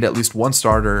pitching. I need at least one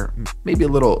starter, maybe a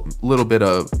little bit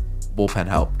of bullpen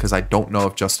help, because I don't know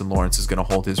if Justin Lawrence is gonna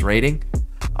hold his rating.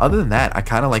 Other than that, I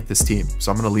kind of like this team,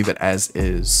 so I'm gonna leave it as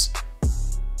is.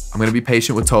 I'm gonna be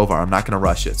patient with Tovar. I'm not gonna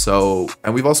rush it. So,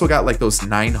 and we've also got like those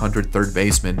 900 third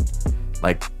basemen,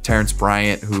 like Terrence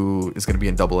Bryant, who is gonna be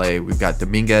in AA. We've got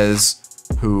Dominguez,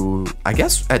 who I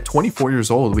guess at 24 years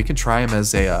old, we can try him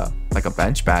as a like a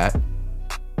bench bat,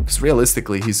 because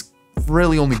realistically, he's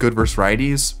really only good versus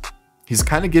righties. He's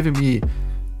kind of giving me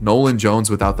Nolan Jones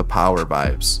without the power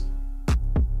vibes,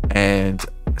 and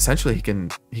essentially he can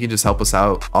just help us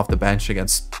out off the bench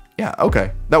against. Yeah,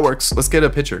 okay, that works. Let's get a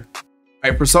pitcher. All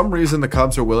right, for some reason the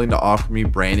Cubs are willing to offer me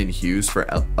Brandon Hughes for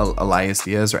Elias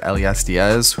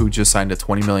Diaz, who just signed a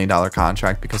 $20 million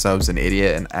contract because I was an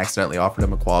idiot and accidentally offered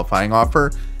him a qualifying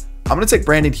offer. I'm gonna take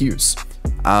Brandon Hughes.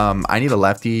 I need a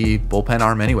lefty bullpen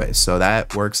arm anyway, so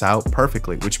that works out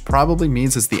perfectly, which probably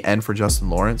means it's the end for Justin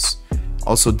Lawrence.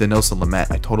 Also, Denilson Lamet,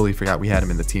 I totally forgot we had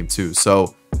him in the team too.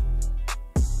 So,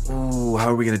 ooh, how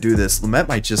are we gonna do this? Lamet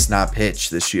might just not pitch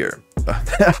this year.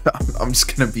 I'm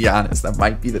just gonna be honest, that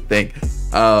might be the thing.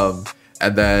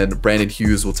 And then Brandon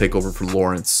Hughes will take over for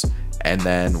Lawrence, and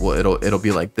then it'll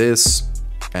be like this,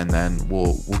 and then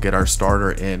we'll get our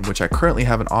starter in, which I currently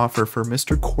have an offer for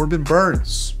Mr. Corbin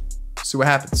Burns. See what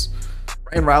happens.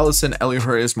 Ryan Rollison,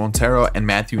 Elihuris Montero, and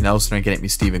Matthew Nelson are getting me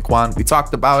Steven Kwan. We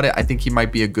talked about it. I think he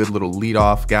might be a good little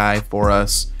leadoff guy for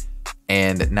us.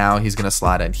 And now he's going to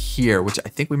slide in here, which I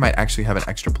think we might actually have an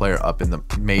extra player up in the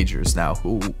majors now.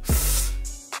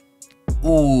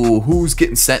 Ooh, who's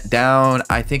getting sent down?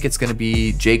 I think it's going to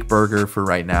be Jake Berger for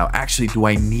right now. Actually, do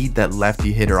I need that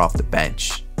lefty hitter off the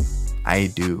bench? I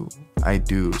do.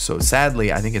 So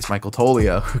sadly, I think it's Michael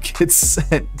Toglia who gets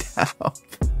sent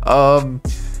down.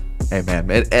 Hey man,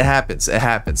 it happens.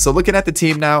 So looking at the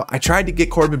team now, I tried to get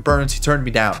Corbin Burns. He turned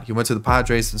me down. He went to the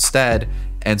Padres instead.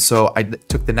 And so I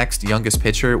took the next youngest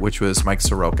pitcher, which was Mike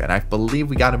Soroka. And I believe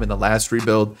we got him in the last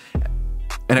rebuild.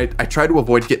 And I try to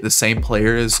avoid getting the same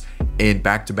players in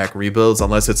back-to-back rebuilds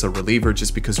unless it's a reliever,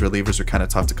 just because relievers are kind of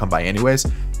tough to come by anyways.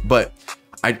 But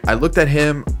I looked at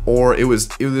him, or it was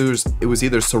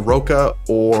either Soroka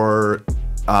or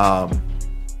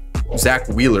Zach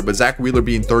Wheeler, but Zach Wheeler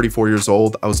being 34 years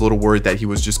old, I was a little worried that he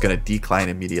was just going to decline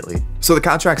immediately. So the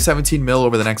contract's 17 mil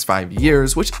over the next 5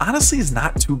 years, which honestly is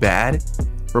not too bad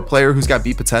for a player who's got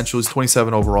beat potential. He's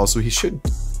 27 overall, so he should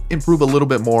improve a little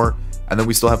bit more. And then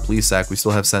we still have Plesac, we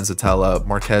still have Senzatella,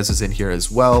 Marquez is in here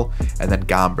as well, and then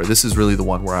Gomber. This is really the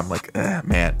one where I'm like,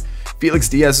 man. Felix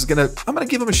Diaz is I'm gonna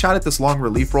give him a shot at this long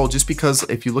relief role, just because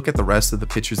if you look at the rest of the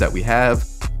pitchers that we have,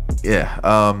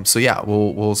 so yeah,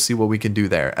 we'll see what we can do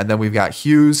there. And then we've got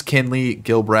Hughes, Kinley,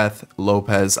 Gilbreth,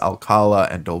 Lopez, Alcala,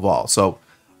 and Doval. So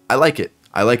I like it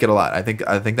a lot. I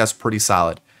think that's pretty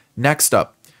solid. Next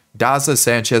up, Daza,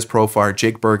 Sanchez, Profar,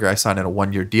 Jake Berger. I signed in a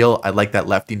 1-year deal. I like that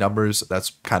lefty numbers.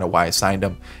 That's kind of why I signed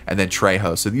him. And then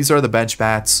Trejo. So these are the bench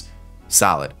bats.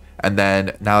 Solid. And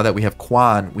then now that we have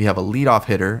Quan, we have a leadoff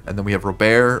hitter. And then we have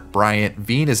Robert, Bryant.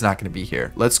 Veen is not going to be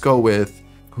here. Let's go with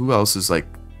who else is like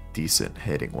decent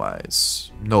hitting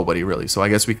wise? Nobody really. So I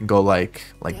guess we can go like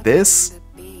this.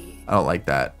 I don't like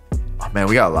that. Oh man,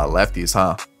 we got a lot of lefties,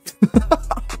 huh?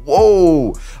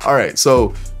 Whoa. All right.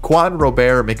 So Quan,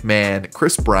 Robert, McMahon,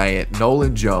 Chris Bryant,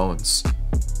 Nolan Jones,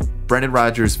 Brendan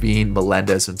Rodgers, Veen,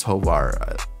 Melendez, and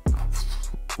Tovar.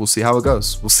 We'll see how it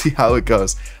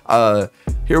goes.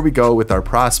 Here we go with our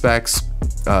prospects.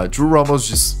 Drew Romo's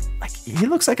just like, he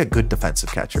looks like a good defensive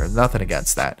catcher. Nothing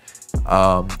against that.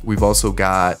 We've also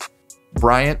got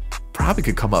Bryant, probably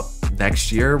could come up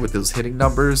next year with his hitting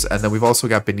numbers. And then we've also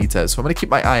got Benitez, who I'm going to keep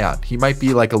my eye on. He might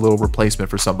be like a little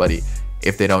replacement for somebody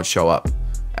if they don't show up.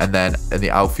 And then in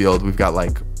the outfield, we've got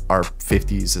like our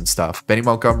 50s and stuff. Benny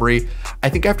Montgomery, I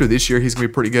think after this year, he's going to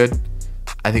be pretty good.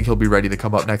 I think he'll be ready to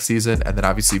come up next season. And then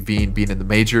obviously Veen being in the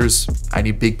majors, I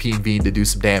need Big P and Veen to do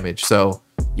some damage. So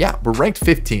yeah, we're ranked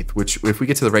 15th, which if we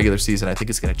get to the regular season, I think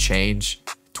it's going to change.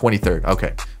 23rd.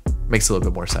 Okay. Makes a little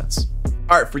bit more sense.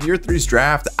 All right, for year 3's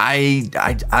draft, I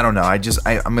don't know. I'm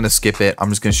going to skip it. I'm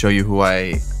just going to show you who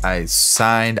I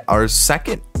signed. Our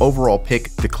second overall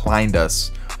pick declined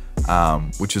us,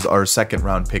 which is our second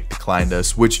round pick declined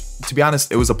us, which to be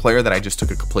honest, it was a player that I just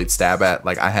took a complete stab at.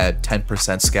 Like I had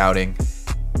 10% scouting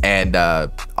and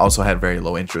also had very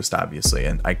low interest, obviously,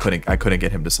 and I couldn't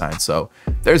get him to sign. So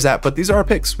there's that. But these are our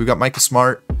picks. We've got Micah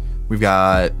Smart. We've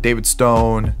got David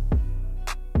Stone,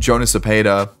 Jonas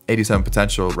Cepeda, 87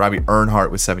 potential, Robbie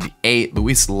Earnhardt with 78,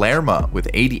 Luis Lerma with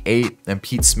 88, and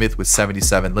Pete Smith with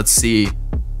 77. Let's see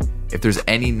if there's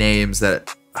any names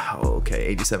that, oh, okay,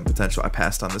 87 potential. I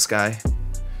passed on this guy.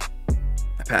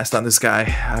 I passed on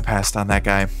that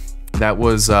guy. That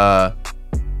was a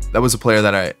player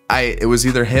that it was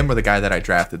either him or the guy that I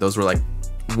drafted. Those were like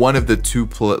one of the two,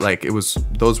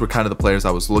 those were kind of the players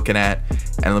I was looking at.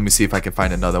 And let me see if I can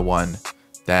find another one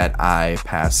that I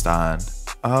passed on.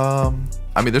 I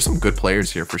mean, there's some good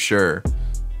players here for sure,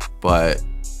 but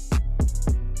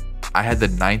I had the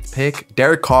 9th pick.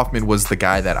 Derek Kaufman was the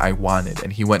guy that I wanted,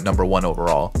 and he went number 1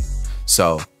 overall.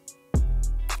 So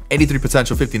 83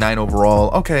 potential, 59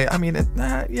 overall. Okay, I mean,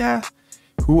 yeah.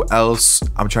 Who else?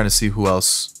 I'm trying to see who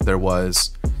else there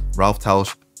was. Ralph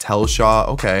Telshaw.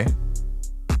 Okay,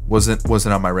 wasn't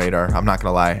on my radar. I'm not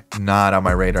gonna lie, not on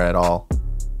my radar at all.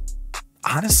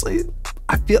 Honestly,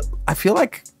 I feel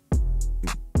like,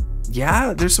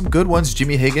 yeah, there's some good ones.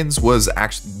 Jimmy Higgins was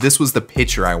actually, this was the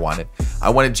pitcher I wanted. I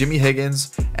wanted Jimmy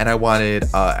Higgins, and I wanted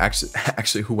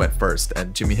actually who went first,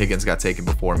 and Jimmy Higgins got taken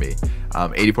before me.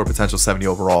 84 potential, 70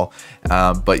 overall.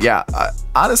 But yeah,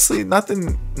 honestly,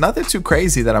 nothing too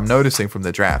crazy that I'm noticing from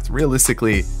the draft.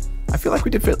 Realistically, I feel like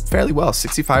we did fairly well.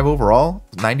 65 overall,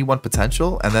 91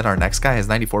 potential, and then our next guy has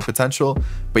 94 potential.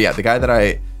 But yeah, the guy that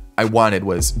I wanted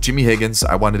was Jimmy Higgins.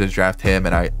 I wanted to draft him,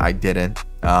 and I didn't.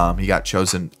 He got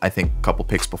chosen, I think, a couple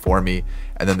picks before me.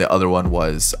 And then the other one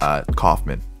was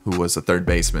Kaufman, who was a third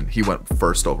baseman. He went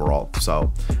first overall,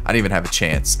 so I didn't even have a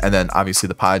chance. And then obviously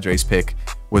the Padres pick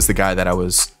was the guy that I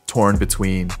was torn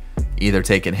between either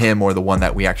taken him or the one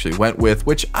that we actually went with,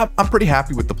 which I'm pretty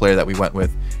happy with the player that we went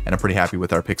with, and I'm pretty happy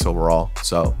with our picks overall.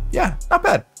 So yeah, not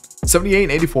bad. 78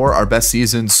 and 84, our best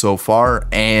seasons so far,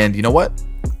 and you know what?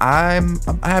 I'm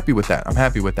happy with that. I'm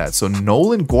happy with that. So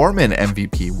Nolan Gorman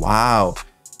MVP. Wow.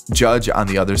 Judge on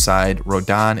the other side,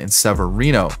 Rodon and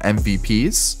Severino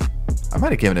MVPs. I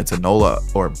might have given it to Nola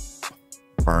or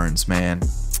Burns, man.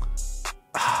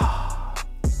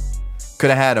 Could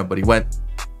have had him, but he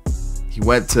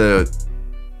went to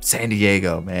San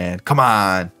Diego, man. Come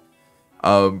on.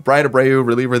 Brian Abreu,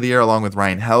 reliever of the year, along with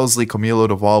Ryan Helsley. Camilo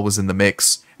Doval was in the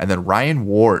mix. And then Ryan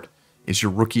Ward is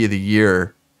your rookie of the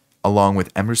year, along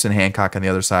with Emerson Hancock on the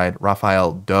other side.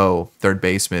 Rafael Doe, third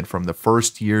baseman from the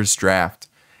first year's draft.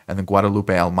 And then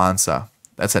Guadalupe Almanza.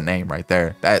 That's a name right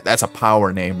there. That's a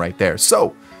power name right there.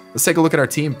 So let's take a look at our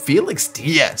team. Felix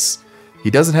Diaz.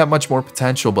 He doesn't have much more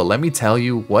potential, but let me tell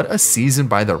you, what a season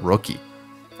by the rookie.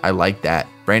 I like that.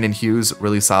 Brandon Hughes,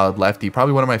 really solid lefty.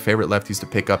 Probably one of my favorite lefties to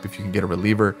pick up if you can get a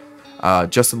reliever.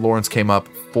 Justin Lawrence came up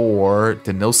for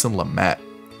Denilson Lamet.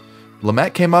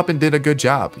 Lamet came up and did a good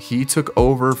job. He took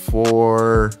over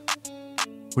for...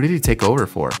 Who did he take over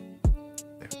for?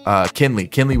 Kinley.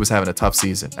 Kinley was having a tough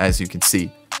season, as you can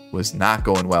see. Was not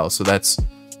going well. So that's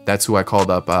who I called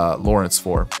up Lawrence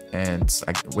for. And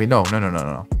wait, no.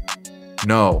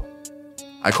 No.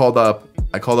 I called up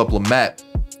Lamet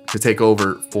to take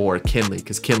over for Kinley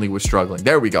because Kinley was struggling.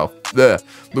 There we go.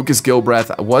 Lucas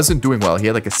Gilbreth wasn't doing well. He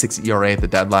had like a 6 ERA at the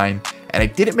deadline, and I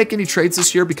didn't make any trades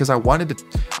this year because I wanted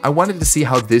to see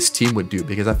how this team would do,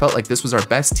 because I felt like this was our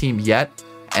best team yet,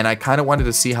 and I kind of wanted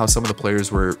to see how some of the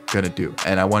players were gonna do,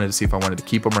 and I wanted to see if I wanted to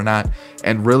keep them or not.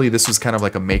 And really, this was kind of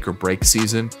like a make or break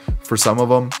season for some of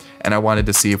them, and I wanted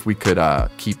to see if we could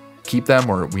keep them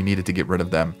or we needed to get rid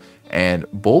of them. And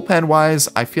bullpen wise,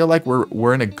 I feel like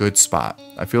we're in a good spot.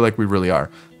 I feel like we really are.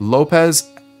 Lopez,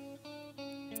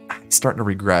 starting to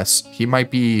regress. He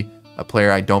might be a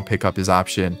player I don't pick up his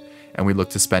option, and we look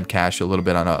to spend cash a little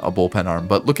bit on a bullpen arm.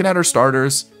 But looking at our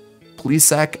starters,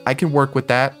 Plesac, I can work with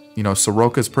that. You know,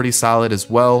 Soroka's pretty solid as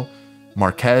well.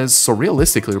 Marquez. So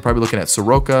realistically, we're probably looking at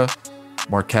Soroka,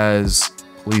 Marquez,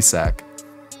 Plesac.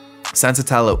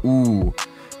 Sensatella, ooh.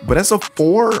 But as a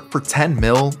 4 for 10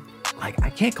 mil, like,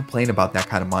 I can't complain about that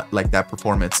kind of that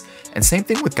performance. And same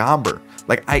thing with Gomber.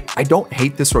 Like, I don't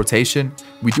hate this rotation.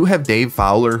 We do have Dave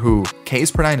Fowler, who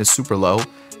Ks per 9 is super low,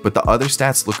 but the other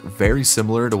stats look very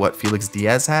similar to what Felix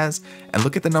Diaz has. And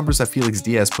look at the numbers that Felix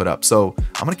Diaz put up. So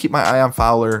I'm going to keep my eye on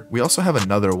Fowler. We also have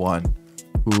another one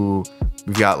who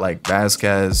we've got, like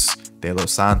Vasquez, De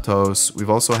Los Santos.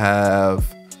 We've also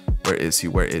have, where is he?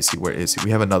 We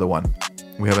have another one.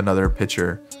 We have another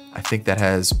pitcher, I think, that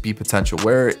has B potential.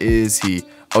 Where is he?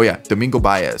 Oh yeah, Domingo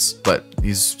Baez, but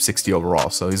he's 60 overall,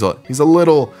 so he's a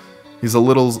little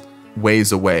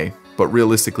ways away. But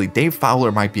realistically, Dave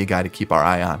Fowler might be a guy to keep our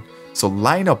eye on. So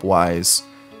lineup wise,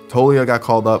 Tolia got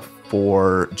called up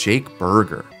for Jake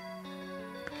Berger.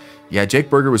 Yeah, Jake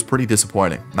Berger was pretty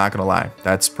disappointing. Not gonna lie,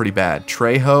 that's pretty bad.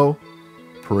 Trejo,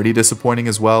 pretty disappointing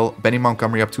as well. Benny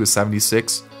Montgomery up to a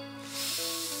 76.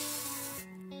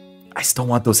 I still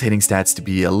want those hitting stats to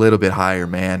be a little bit higher,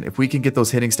 man. If we can get those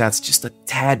hitting stats just a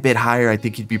tad bit higher, I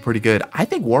think he'd be pretty good. I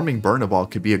think Warming Bernaval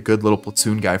could be a good little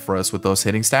platoon guy for us with those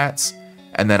hitting stats.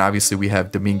 And then obviously we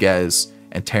have Dominguez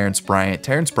and Terrence Bryant.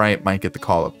 Terrence Bryant might get the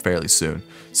call up fairly soon.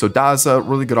 So Daza,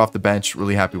 really good off the bench.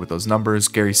 Really happy with those numbers.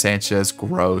 Gary Sanchez,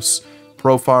 gross.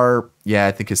 Profar, yeah,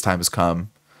 I think his time has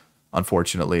come,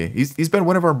 unfortunately. He's been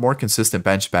one of our more consistent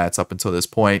bench bats up until this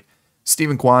point.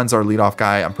 Steven Kwan's our leadoff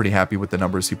guy. I'm pretty happy with the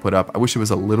numbers he put up. I wish it was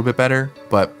a little bit better,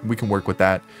 but we can work with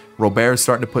that. Robert's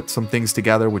starting to put some things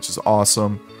together, which is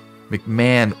awesome.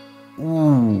 McMahon,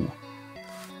 ooh,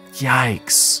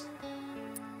 yikes.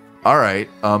 All right,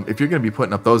 if you're going to be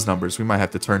putting up those numbers, we might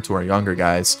have to turn to our younger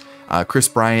guys. Chris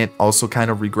Bryant also kind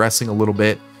of regressing a little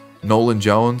bit. Nolan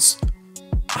Jones,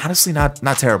 honestly, not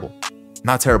terrible.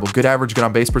 Not terrible. Good average, good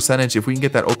on base percentage. If we can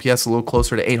get that OPS a little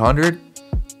closer to 800,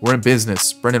 we're in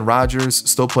business. Brendan Rodgers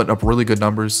still putting up really good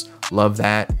numbers. Love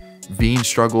that. Veen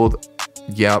struggled.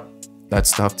 Yep,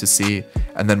 that's tough to see.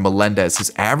 And then Melendez,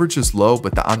 his average is low,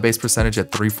 but the on-base percentage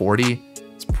at 340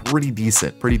 is pretty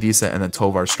decent. Pretty decent. And then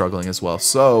Tovar struggling as well.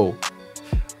 So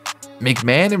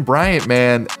McMahon and Bryant,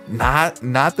 man, not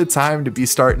the time to be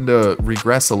starting to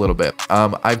regress a little bit.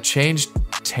 I've changed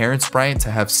Terrence Bryant to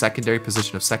have secondary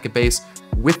position of second base.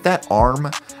 With that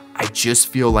arm, I just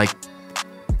feel like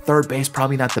third base,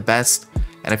 probably not the best.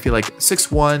 And I feel like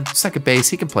 6'1", second base,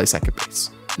 he can play second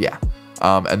base. Yeah.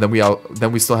 And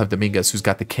then we still have Dominguez, who's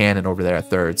got the cannon over there at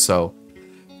third. So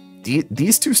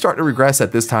these two starting to regress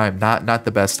at this time. Not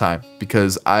the best time,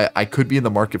 because I could be in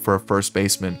the market for a first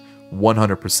baseman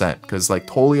 100%. Because like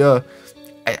Tolia,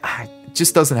 I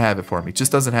just doesn't have it for me.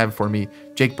 Just doesn't have it for me.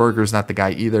 Jake Berger's not the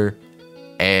guy either.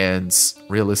 And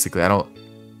realistically, I don't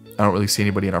really see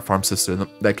anybody in our farm system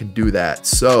that can do that.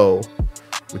 So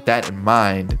with that in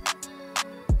mind,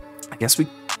 I guess we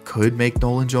could make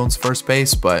Nolan Jones first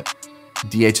base, but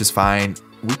DH is fine.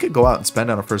 We could go out and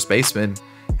spend on a first baseman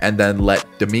and then let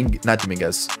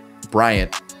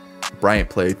Bryant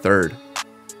play third.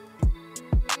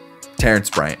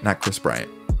 Terrence Bryant, not Chris Bryant.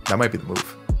 That might be the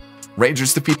move.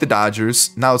 Rangers defeat the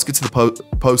Dodgers. Now let's get to the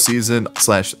postseason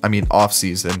 / off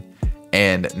season.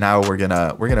 And now we're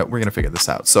gonna figure this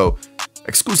out. So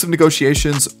exclusive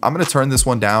negotiations. I'm gonna turn this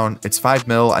one down. It's $5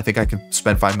 million. I think I can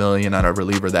spend $5 million on a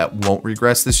reliever that won't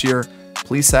regress this year.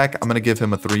 Plesac, I'm gonna give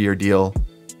him a 3-year deal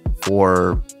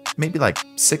for maybe like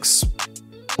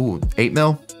 $8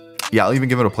 million. Yeah, I'll even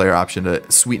give it a player option to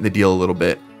sweeten the deal a little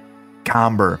bit.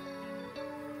 Gomber.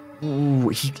 Ooh,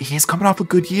 he's coming off a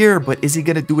good year, but is he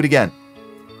gonna do it again?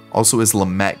 Also, is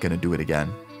Lamet gonna do it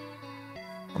again?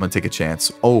 I'm going to take a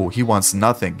chance. Oh, he wants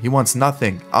nothing. He wants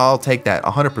nothing. I'll take that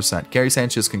 100%. Gary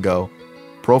Sanchez can go.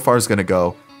 Profar's going to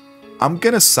go. I'm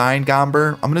going to sign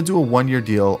Gomber. I'm going to do a 1-year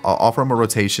deal. I'll offer him a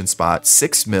rotation spot.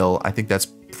 $6 million. I think that's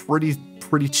pretty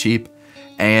cheap.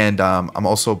 And I'm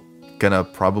also going to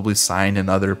probably sign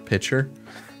another pitcher.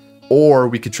 Or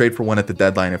we could trade for one at the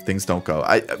deadline if things don't go.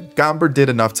 Gomber did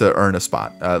enough to earn a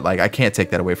spot. I can't take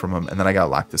that away from him. And then I got to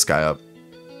lock this guy up.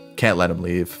 Can't let him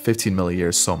leave. 15 million a year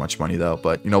is so much money though.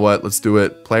 But you know what? Let's do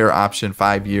it. Player option,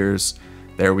 5 years.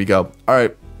 There we go. All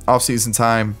right. Off-season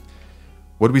time.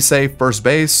 What do we say? First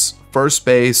base,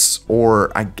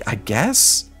 or I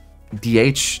guess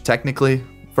DH technically.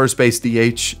 First base,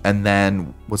 DH. And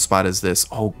then what spot is this?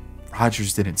 Oh,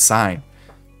 Rogers didn't sign.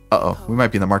 Uh-oh. We might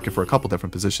be in the market for a couple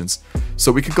different positions.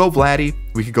 So we could go Vladdy.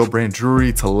 We could go Brandon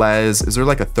Drury, Tellez. Is there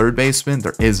like a third baseman?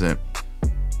 There isn't.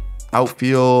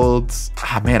 Outfield,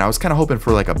 man, I was kind of hoping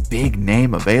for like a big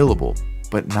name available,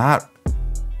 but not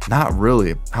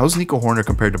really. How's Nico Horner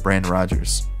compared to Brendan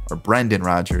Rodgers?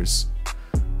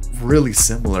 Really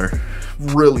similar.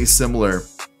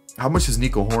 How much does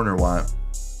Nico Horner want?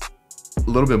 A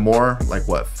little bit more, like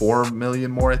what, 4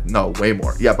 million more? No, way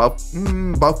more. Yeah, about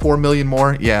 4 million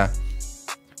more. Yeah.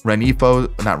 Arraez,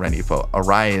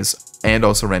 and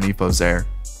also Renifo's there.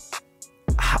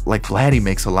 Like Vladdy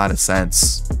makes a lot of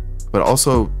sense. But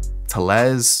also,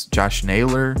 Tellez, Josh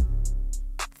Naylor.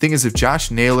 Thing is, if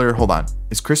Josh Naylor... Hold on.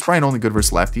 Is Chris Bryant only good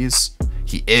versus lefties?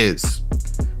 He is.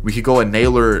 We could go a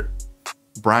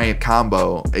Naylor-Bryant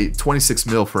combo. 26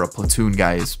 mil for a platoon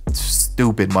guy is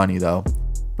stupid money, though.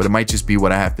 But it might just be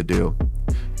what I have to do.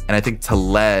 And I think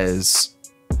Tellez...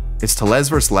 It's Tellez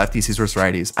versus lefties. He's versus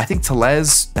righties. I think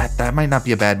Tellez, that might not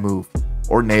be a bad move.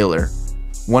 Or Naylor.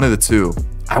 One of the two.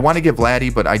 I want to get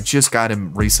Vladdy, but I just got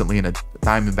him recently in a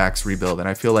Diamondbacks rebuild, and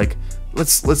I feel like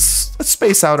let's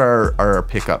space out our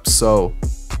pickups. So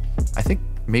I think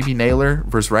maybe Naylor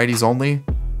versus righties only.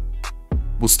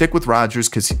 We'll stick with Rogers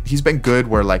because he's been good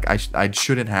where like I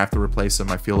shouldn't have to replace him.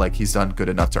 I feel like he's done good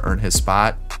enough to earn his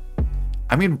spot.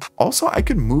 I mean, also I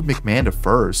could move McMahon to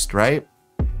first, right?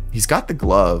 He's got the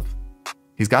glove.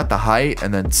 He's got the height,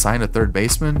 and then sign a third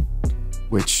baseman,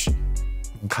 which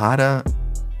Okada...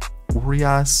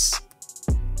 Urias,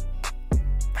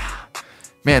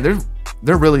 man,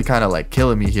 they're really kind of like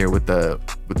killing me here with the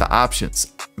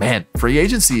options. Man, free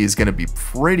agency is gonna be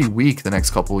pretty weak the next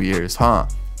couple of years, huh?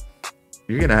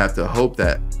 You're gonna have to hope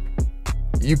that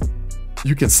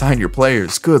you can sign your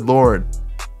players. Good lord.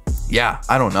 Yeah,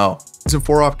 I don't know. Season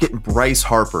 4 off, getting Bryce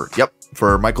Harper. Yep,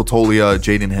 for Michael Tolia,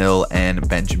 Jaden Hill, and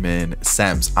Benjamin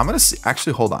Sems. I'm gonna see.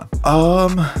 Actually, hold on.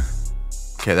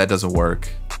 Okay, that doesn't work.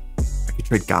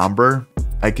 Trade Gomber.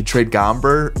 I could trade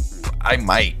Gomber. I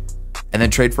might. And then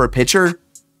trade for a pitcher.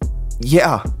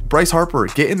 Yeah. Bryce Harper,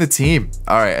 get in the team.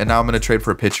 All right. And now I'm going to trade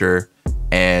for a pitcher.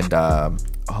 And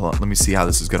hold on. Let me see how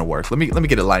this is going to work. Let me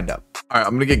get it lined up. All right. I'm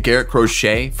going to get Garrett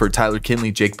Crochet for Tyler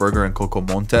Kinley, Jake Berger, and Coco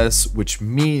Montes, which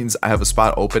means I have a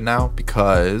spot open now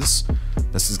because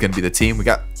this is going to be the team. We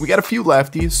got a few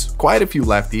lefties, quite a few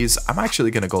lefties. I'm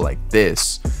actually going to go like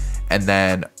this. And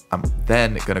then I'm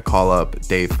then going to call up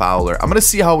Dave Fowler. I'm going to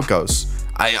see how it goes.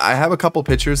 I have a couple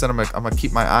pitchers that I'm gonna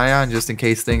keep my eye on just in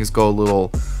case things go a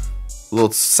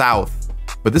little south.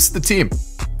 But this is the team.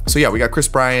 So yeah, we got Chris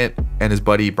Bryant and his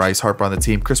buddy Bryce Harper on the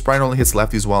team. Chris Bryant only hits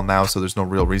lefties well now, so there's no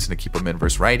real reason to keep him in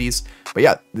versus righties. But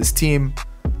yeah, this team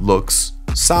looks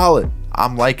solid.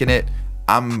 I'm liking it.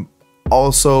 I'm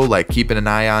also like keeping an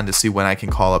eye on to see when I can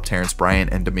call up Terrence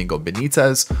Bryant and Domingo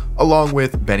Benitez along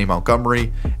with Benny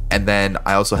Montgomery. And then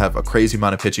I also have a crazy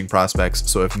amount of pitching prospects.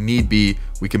 So if need be,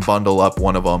 we can bundle up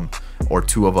one of them or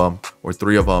two of them or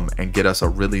three of them and get us a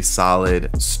really solid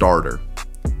starter.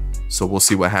 So we'll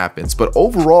see what happens. But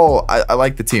overall, I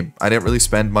like the team. I didn't really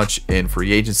spend much in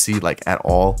free agency, like at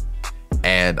all.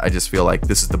 And I just feel like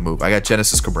this is the move. I got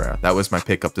Genesis Cabrera. That was my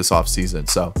pickup this offseason.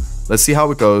 So let's see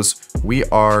how it goes. We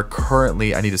are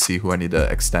currently, I need to see who I need to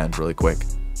extend really quick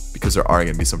because there are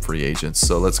going to be some free agents.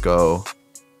 So let's go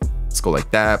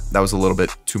like that. That was a little bit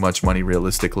too much money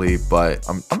realistically, but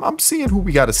I'm seeing who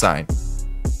we got to sign.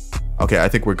 Okay, I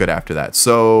think we're good after that.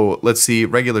 So let's see,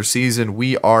 regular season,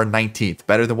 we are 19th,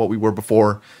 better than what we were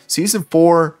before. Season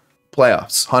 4,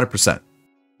 playoffs, 100%.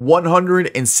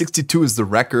 162 is the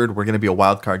record. We're going to be a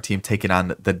wild card team taking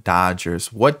on the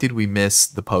Dodgers. What did we miss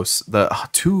the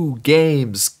 2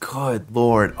 games? Good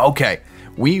Lord. Okay,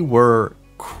 we were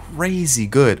crazy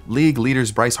good. League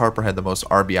leaders, Bryce Harper had the most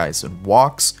RBIs and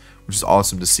walks, which is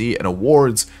awesome to see. And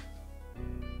awards,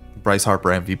 Bryce Harper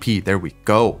MVP. There we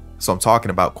go. So I'm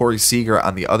talking about Corey Seager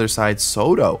on the other side,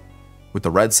 Soto with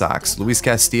the Red Sox, Luis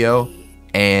Castillo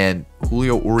and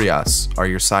Julio Urias are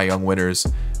your Cy Young winners.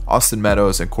 Austin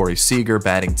Meadows and Corey Seager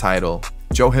batting title.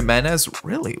 Joe Jimenez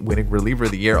really winning reliever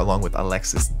of the year along with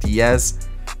Alexis Diaz.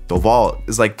 Doval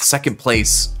is like second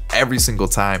place every single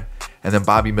time. And then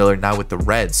Bobby Miller now with the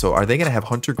Reds. So are they going to have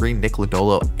Hunter Green, Nick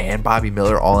Lodolo, and Bobby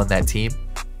Miller all on that team?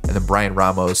 And then Brian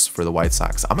Ramos for the White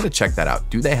Sox. I'm going to check that out.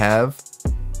 Do they have,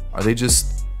 are they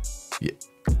just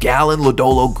Gallen,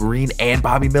 Lodolo, Green, and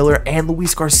Bobby Miller, and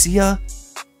Luis Garcia?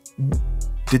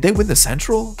 Did they win the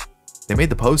Central? They made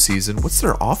the postseason. What's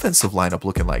their offensive lineup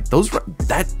looking like?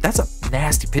 That's a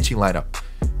nasty pitching lineup.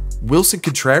 Wilson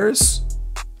Contreras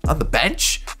on the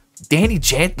bench. Danny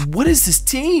Jan. What is this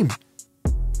team?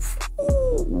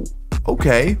 Ooh,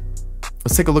 okay.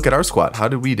 Let's take a look at our squad. How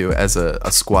did we do as a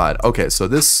squad? Okay, so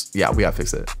this, yeah, we gotta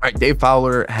fix it. All right, Dave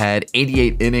Fowler had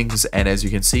 88 innings, and as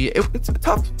you can see, it's a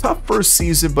tough first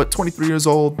season, but 23 years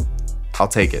old. I'll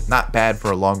take it. Not bad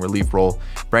for a long relief role.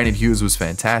 Brandon Hughes was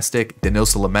fantastic.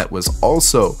 Denilson Lamet was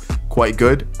also quite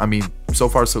good. I mean, so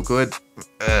far so good.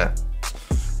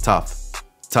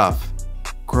 Tough.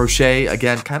 Crochet,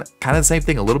 again, kind of the same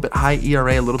thing. A little bit high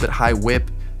ERA, a little bit high whip.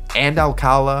 And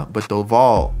Alcala, but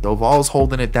Doval's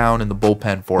holding it down in the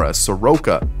bullpen for us.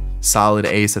 Soroka, solid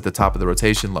ace at the top of the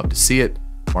rotation. Love to see it.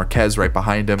 Marquez right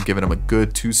behind him, giving him a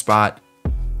good 2 spot.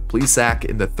 Plesac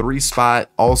in the 3 spot,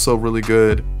 also really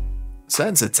good.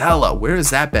 Senzatella, where has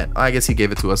that been? Oh, I guess he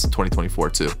gave it to us in 2024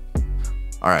 too.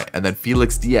 All right, and then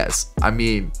Felix Diaz. I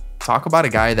mean, talk about a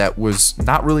guy that was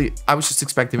not really, I was just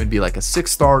expecting him to be like a 6th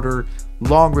starter,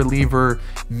 long reliever,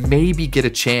 maybe get a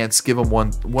chance, give him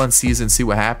one season, see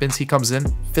what happens. He comes in,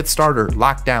 5th starter,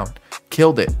 locked down,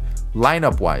 killed it.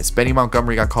 Lineup wise, Benny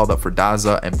Montgomery got called up for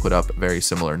Daza and put up very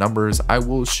similar numbers. I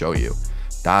will show you.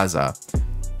 Daza.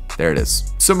 There it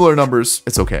is. Similar numbers.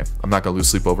 It's okay. I'm not going to lose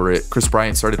sleep over it. Chris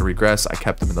Bryant started to regress. I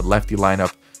kept him in the lefty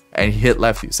lineup, and he hit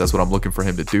lefties. That's what I'm looking for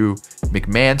him to do.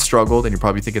 McMahon struggled, and you're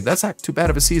probably thinking, that's not too bad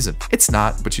of a season. It's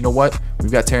not, but you know what?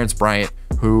 We've got Terrence Bryant,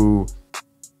 who,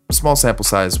 small sample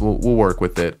size, we'll work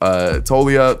with it.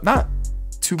 Tolia, not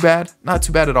too bad. Not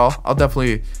too bad at all. I'll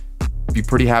definitely be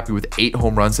pretty happy with 8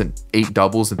 home runs and 8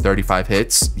 doubles and 35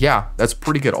 hits. Yeah, that's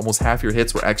pretty good. Almost half your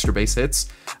hits were extra base hits.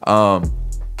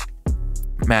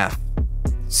 Math,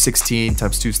 16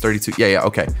 times 2 is 32. Yeah,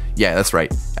 okay. Yeah, that's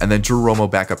right. And then Drew Romo,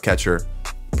 backup catcher,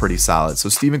 pretty solid. So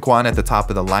Stephen Kwan at the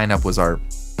top of the lineup was our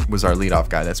leadoff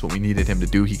guy. That's what we needed him to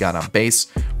do. He got on base.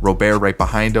 Robert right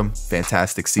behind him.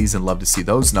 Fantastic season. Love to see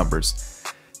those numbers.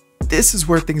 This is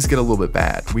where things get a little bit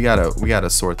bad. We gotta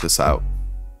sort this out.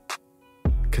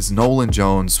 Because Nolan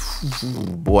Jones,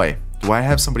 boy, do I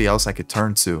have somebody else I could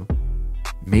turn to?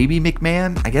 Maybe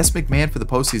McMahon? I guess McMahon for the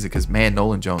postseason because, man,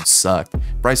 Nolan Jones sucked.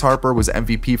 Bryce Harper was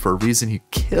MVP for a reason. He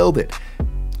killed it.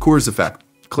 Coors effect.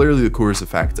 Clearly the Coors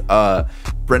effect.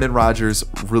 Brendan Rodgers,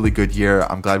 really good year.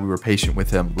 I'm glad we were patient with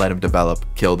him. Let him develop.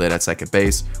 Killed it at second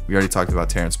base. We already talked about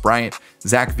Terrence Bryant.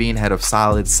 Zach Veen had a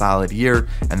solid year.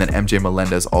 And then MJ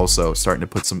Melendez also starting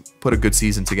to put a good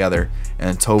season together.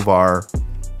 And Tovar,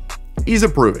 he's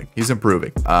improving.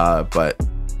 But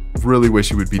really wish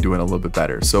he would be doing a little bit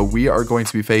better. So we are going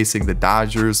to be facing the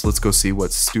Dodgers. Let's go see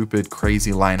what stupid,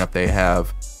 crazy lineup they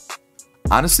have.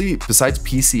 Honestly, besides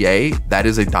PCA, that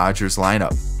is a Dodgers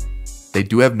lineup. They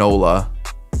do have Nola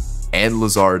and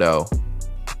Luzardo,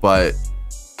 but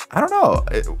I don't know.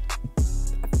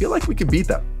 I feel like we can beat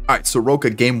them. All right, so Roca,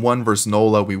 game 1 versus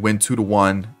Nola. We win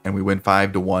 2-1 and we win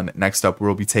 5-1. Next up,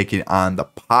 we'll be taking on the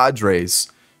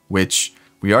Padres, which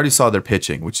we already saw their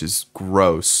pitching, which is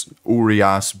gross.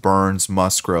 Urias, Burns,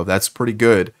 Musgrove. That's pretty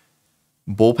good.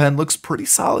 Bullpen looks pretty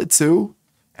solid too.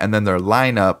 And then their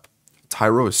lineup,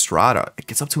 Tyro Estrada, it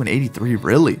gets up to an 83,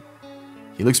 really?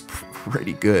 He looks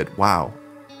pretty good. Wow.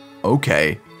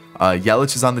 Okay.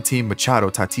 Yelich is on the team. Machado,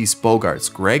 Tatis,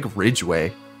 Bogarts, Greg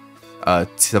Ridgway,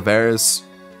 Tavares.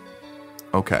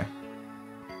 Okay.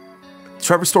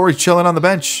 Trevor Story chilling on the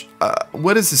bench.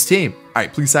 What is this team? All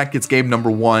right, Plesac gets game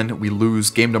number 1. We lose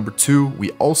game number 2.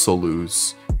 We also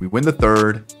lose. We win the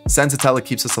 3rd. Senzatella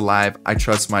keeps us alive. I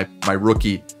trust my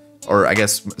rookie, or I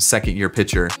guess second year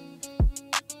pitcher.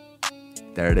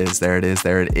 There it is. There it is.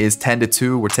 There it is.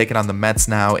 10-2. We're taking on the Mets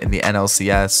now in the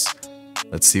NLCS.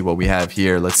 Let's see what we have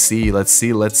here. Let's see. Let's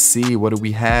see. Let's see. What do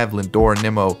we have? Lindor,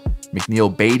 Nimmo,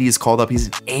 McNeil, Beatty is called up. He's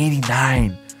an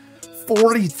 89.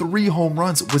 43 home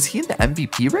runs. Was he in the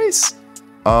MVP race?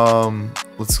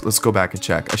 Let's go back and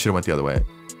check. I should have went the other way.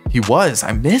 He was.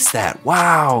 I missed that.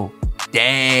 Wow.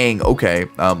 Dang. Okay.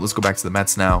 Let's go back to the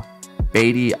Mets now.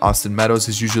 Beatty, Austin Meadows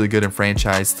is usually good in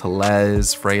franchise.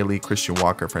 Tellez, Fraley, Christian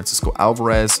Walker, Francisco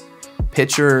Alvarez.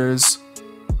 Pitchers.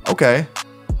 Okay.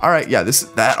 All right. Yeah,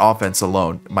 that offense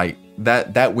alone might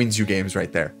that wins you games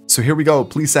right there. So here we go.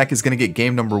 Plesac is going to get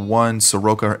game number 1.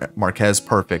 Soroka, Marquez,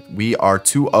 perfect. We are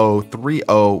 2-0,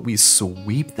 3-0. We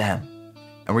sweep them.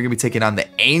 And we're going to be taking on the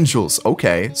Angels.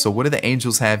 Okay. So what do the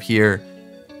Angels have here?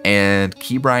 And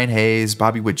Key Brian Hayes,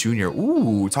 Bobby Witt Jr.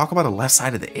 Ooh, talk about a left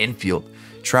side of the infield.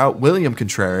 Trout, William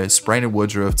Contreras, Brandon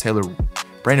Woodruff,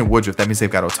 Brandon Woodruff. That means they've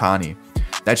got Ohtani.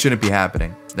 That shouldn't be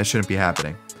happening. That shouldn't be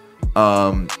happening.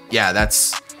 Yeah,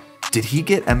 that's... Did he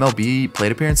get MLB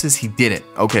plate appearances? He didn't.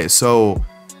 Okay, so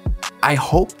I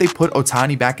hope they put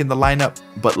Ohtani back in the lineup,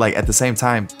 but like at the same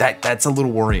time, that's a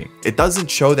little worrying. It doesn't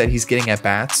show that he's getting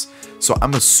at-bats, so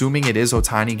I'm assuming it is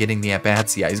Ohtani getting the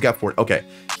at-bats. Yeah, he's got 4. Okay,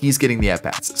 he's getting the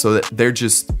at-bats. So that they're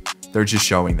just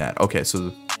showing that. Okay, so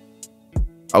the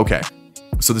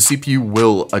CPU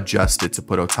will adjust it to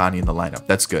put Ohtani in the lineup.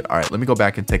 That's good. All right, let me go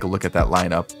back and take a look at that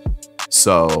lineup.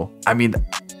 So, I mean,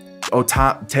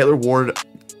 Taylor Ward,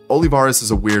 Olivares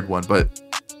is a weird one, but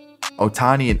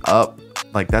Ohtani and up,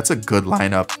 like that's a good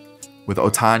lineup with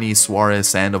Ohtani, Suarez,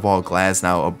 Sandoval,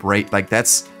 Glasnow, a break. Like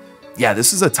that's, yeah,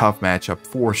 this is a tough matchup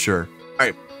for sure. All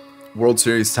right, World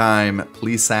Series time.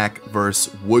 Plesac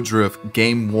versus Woodruff.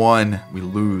 Game 1, we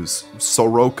lose.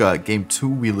 Soroka, game 2,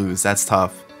 we lose. That's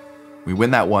tough. We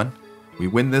win that one. We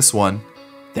win this one.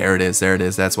 There it is. There it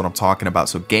is. That's what I'm talking about.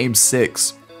 So game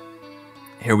 6.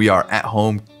 Here we are at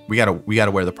home. We gotta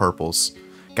wear the purples.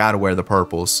 Gotta wear the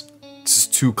purples. This is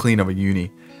too clean of a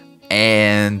uni.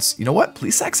 And you know what?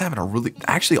 Plesac's having a really,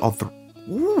 actually all 3.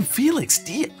 Ooh, Felix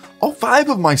D. All 5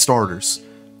 of my starters.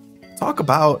 Talk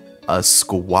about a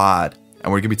squad.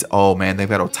 And we're gonna be, oh man, they've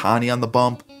got Ohtani on the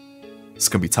bump. It's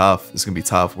gonna be tough. It's gonna be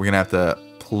tough. We're gonna have to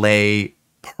play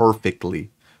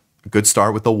perfectly. A good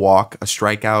start with a walk, a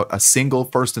strikeout, a single,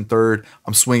 first and third.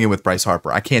 I'm swinging with Bryce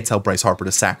Harper. I can't tell Bryce Harper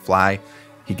to sack fly.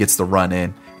 He gets the run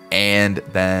in, and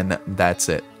then that's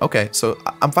it. Okay, so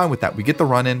I'm fine with that. We get the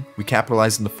run in. We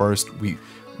capitalize in the first.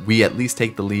 We at least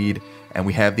take the lead, and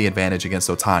we have the advantage against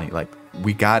Ohtani. Like,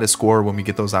 we got to score when we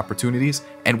get those opportunities,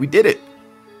 and we did it.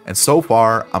 And so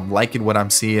far, I'm liking what I'm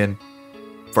seeing.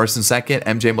 First and second,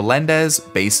 MJ Melendez,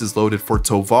 bases loaded for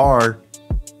Tovar.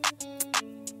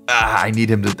 I need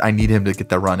him to get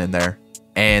that run in there.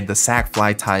 And the sack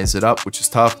fly ties it up, which is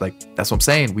tough. Like, that's what I'm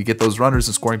saying. We get those runners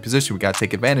in scoring position. We got to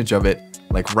take advantage of it.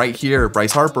 Like right here,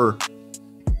 Bryce Harper.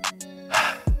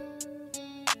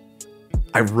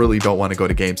 I really don't want to go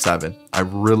to game 7. I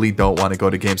really don't want to go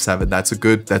to game 7. That's a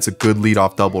good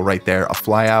leadoff double right there. A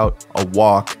fly out, a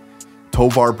walk.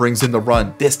 Tovar brings in the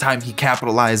run. This time he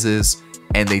capitalizes,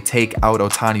 and they take out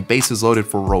Ohtani. Bases loaded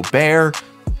for Robert.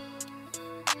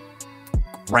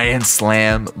 Grand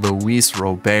slam, Luis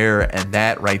Robert, and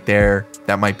that right there,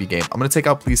 that might be game. I'm going to take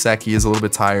out Plesac. He is a little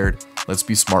bit tired. Let's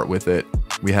be smart with it.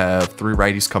 We have 3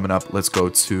 righties coming up. Let's go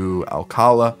to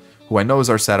Alcala, who I know is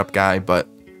our setup guy, but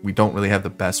we don't really have the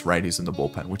best righties in the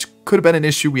bullpen, which could have been an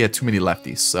issue. We had too many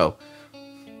lefties, so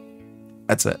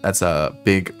that's a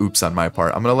big oops on my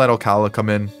part. I'm going to let Alcala come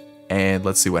in, and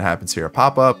let's see what happens here. A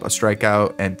pop-up, a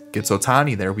strikeout, and gets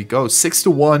Ohtani. There we go.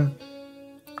 6-1.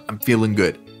 I'm feeling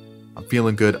good. I'm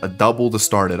feeling good. A double to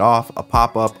start it off, a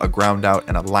pop-up, a ground out,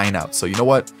 and a line out. So you know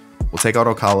what? We'll take out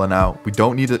Alcala now. We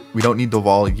don't need it. We don't need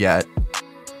Duvall yet.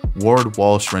 Ward,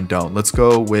 Walsh, Rendon. Let's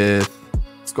go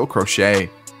Crochet.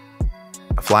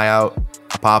 A fly out,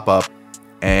 a pop-up,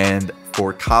 and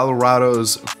for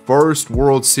Colorado's first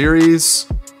World Series,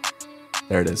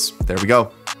 there it is. There we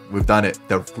go. We've done it.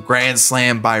 The grand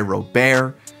slam by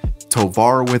Robert,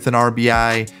 Tovar with an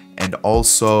RBI, and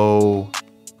also,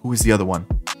 who is the other one?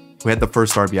 Who had the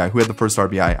first RBI? Who had the first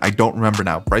RBI? I don't remember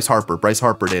now. Bryce Harper. Bryce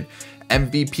Harper did.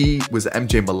 MVP was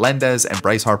MJ Melendez, and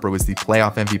Bryce Harper was the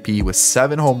playoff MVP with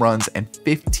 7 home runs and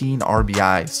 15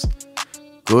 RBIs.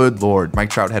 Good Lord. Mike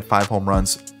Trout had 5 home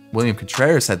runs. William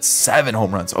Contreras had 7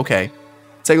 home runs. Okay.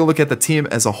 Take a look at the team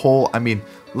as a whole. I mean,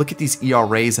 look at these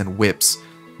ERAs and whips.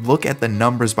 Look at the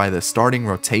numbers by the starting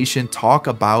rotation. Talk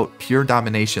about pure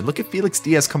domination. Look at Felix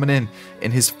Diaz coming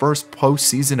in his first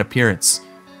postseason appearance.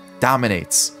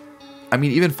 Dominates. I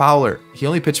mean, even Fowler, he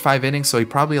only pitched 5 innings, so he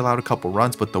probably allowed a couple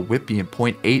runs, but the whip being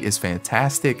 .8 is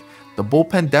fantastic. The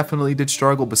bullpen definitely did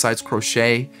struggle besides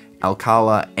Crochet,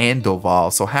 Alcala, and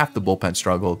Doval, so half the bullpen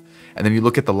struggled. And then you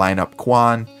look at the lineup.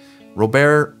 Kwan,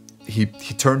 Robert, he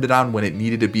turned it on when it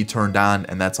needed to be turned on,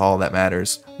 and that's all that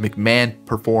matters. McMahon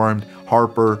performed,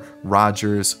 Harper,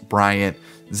 Rogers, Bryant,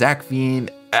 Zach Veen,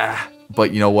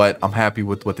 but you know what? I'm happy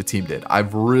with what the team did.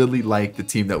 I've really liked the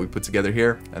team that we put together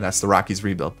here, and that's the Rockies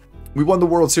rebuild. We won the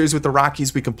World Series with the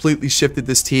Rockies. We completely shifted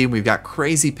this team. We've got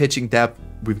crazy pitching depth.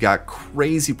 We've got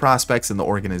crazy prospects in the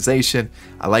organization.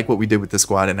 I like what we did with this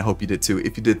squad, and I hope you did too.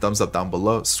 If you did, thumbs up down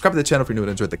below. Subscribe to the channel if you're new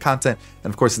and enjoyed the content.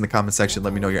 And of course, in the comment section,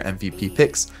 let me know your MVP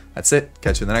picks. That's it.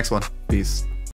 Catch you in the next one. Peace.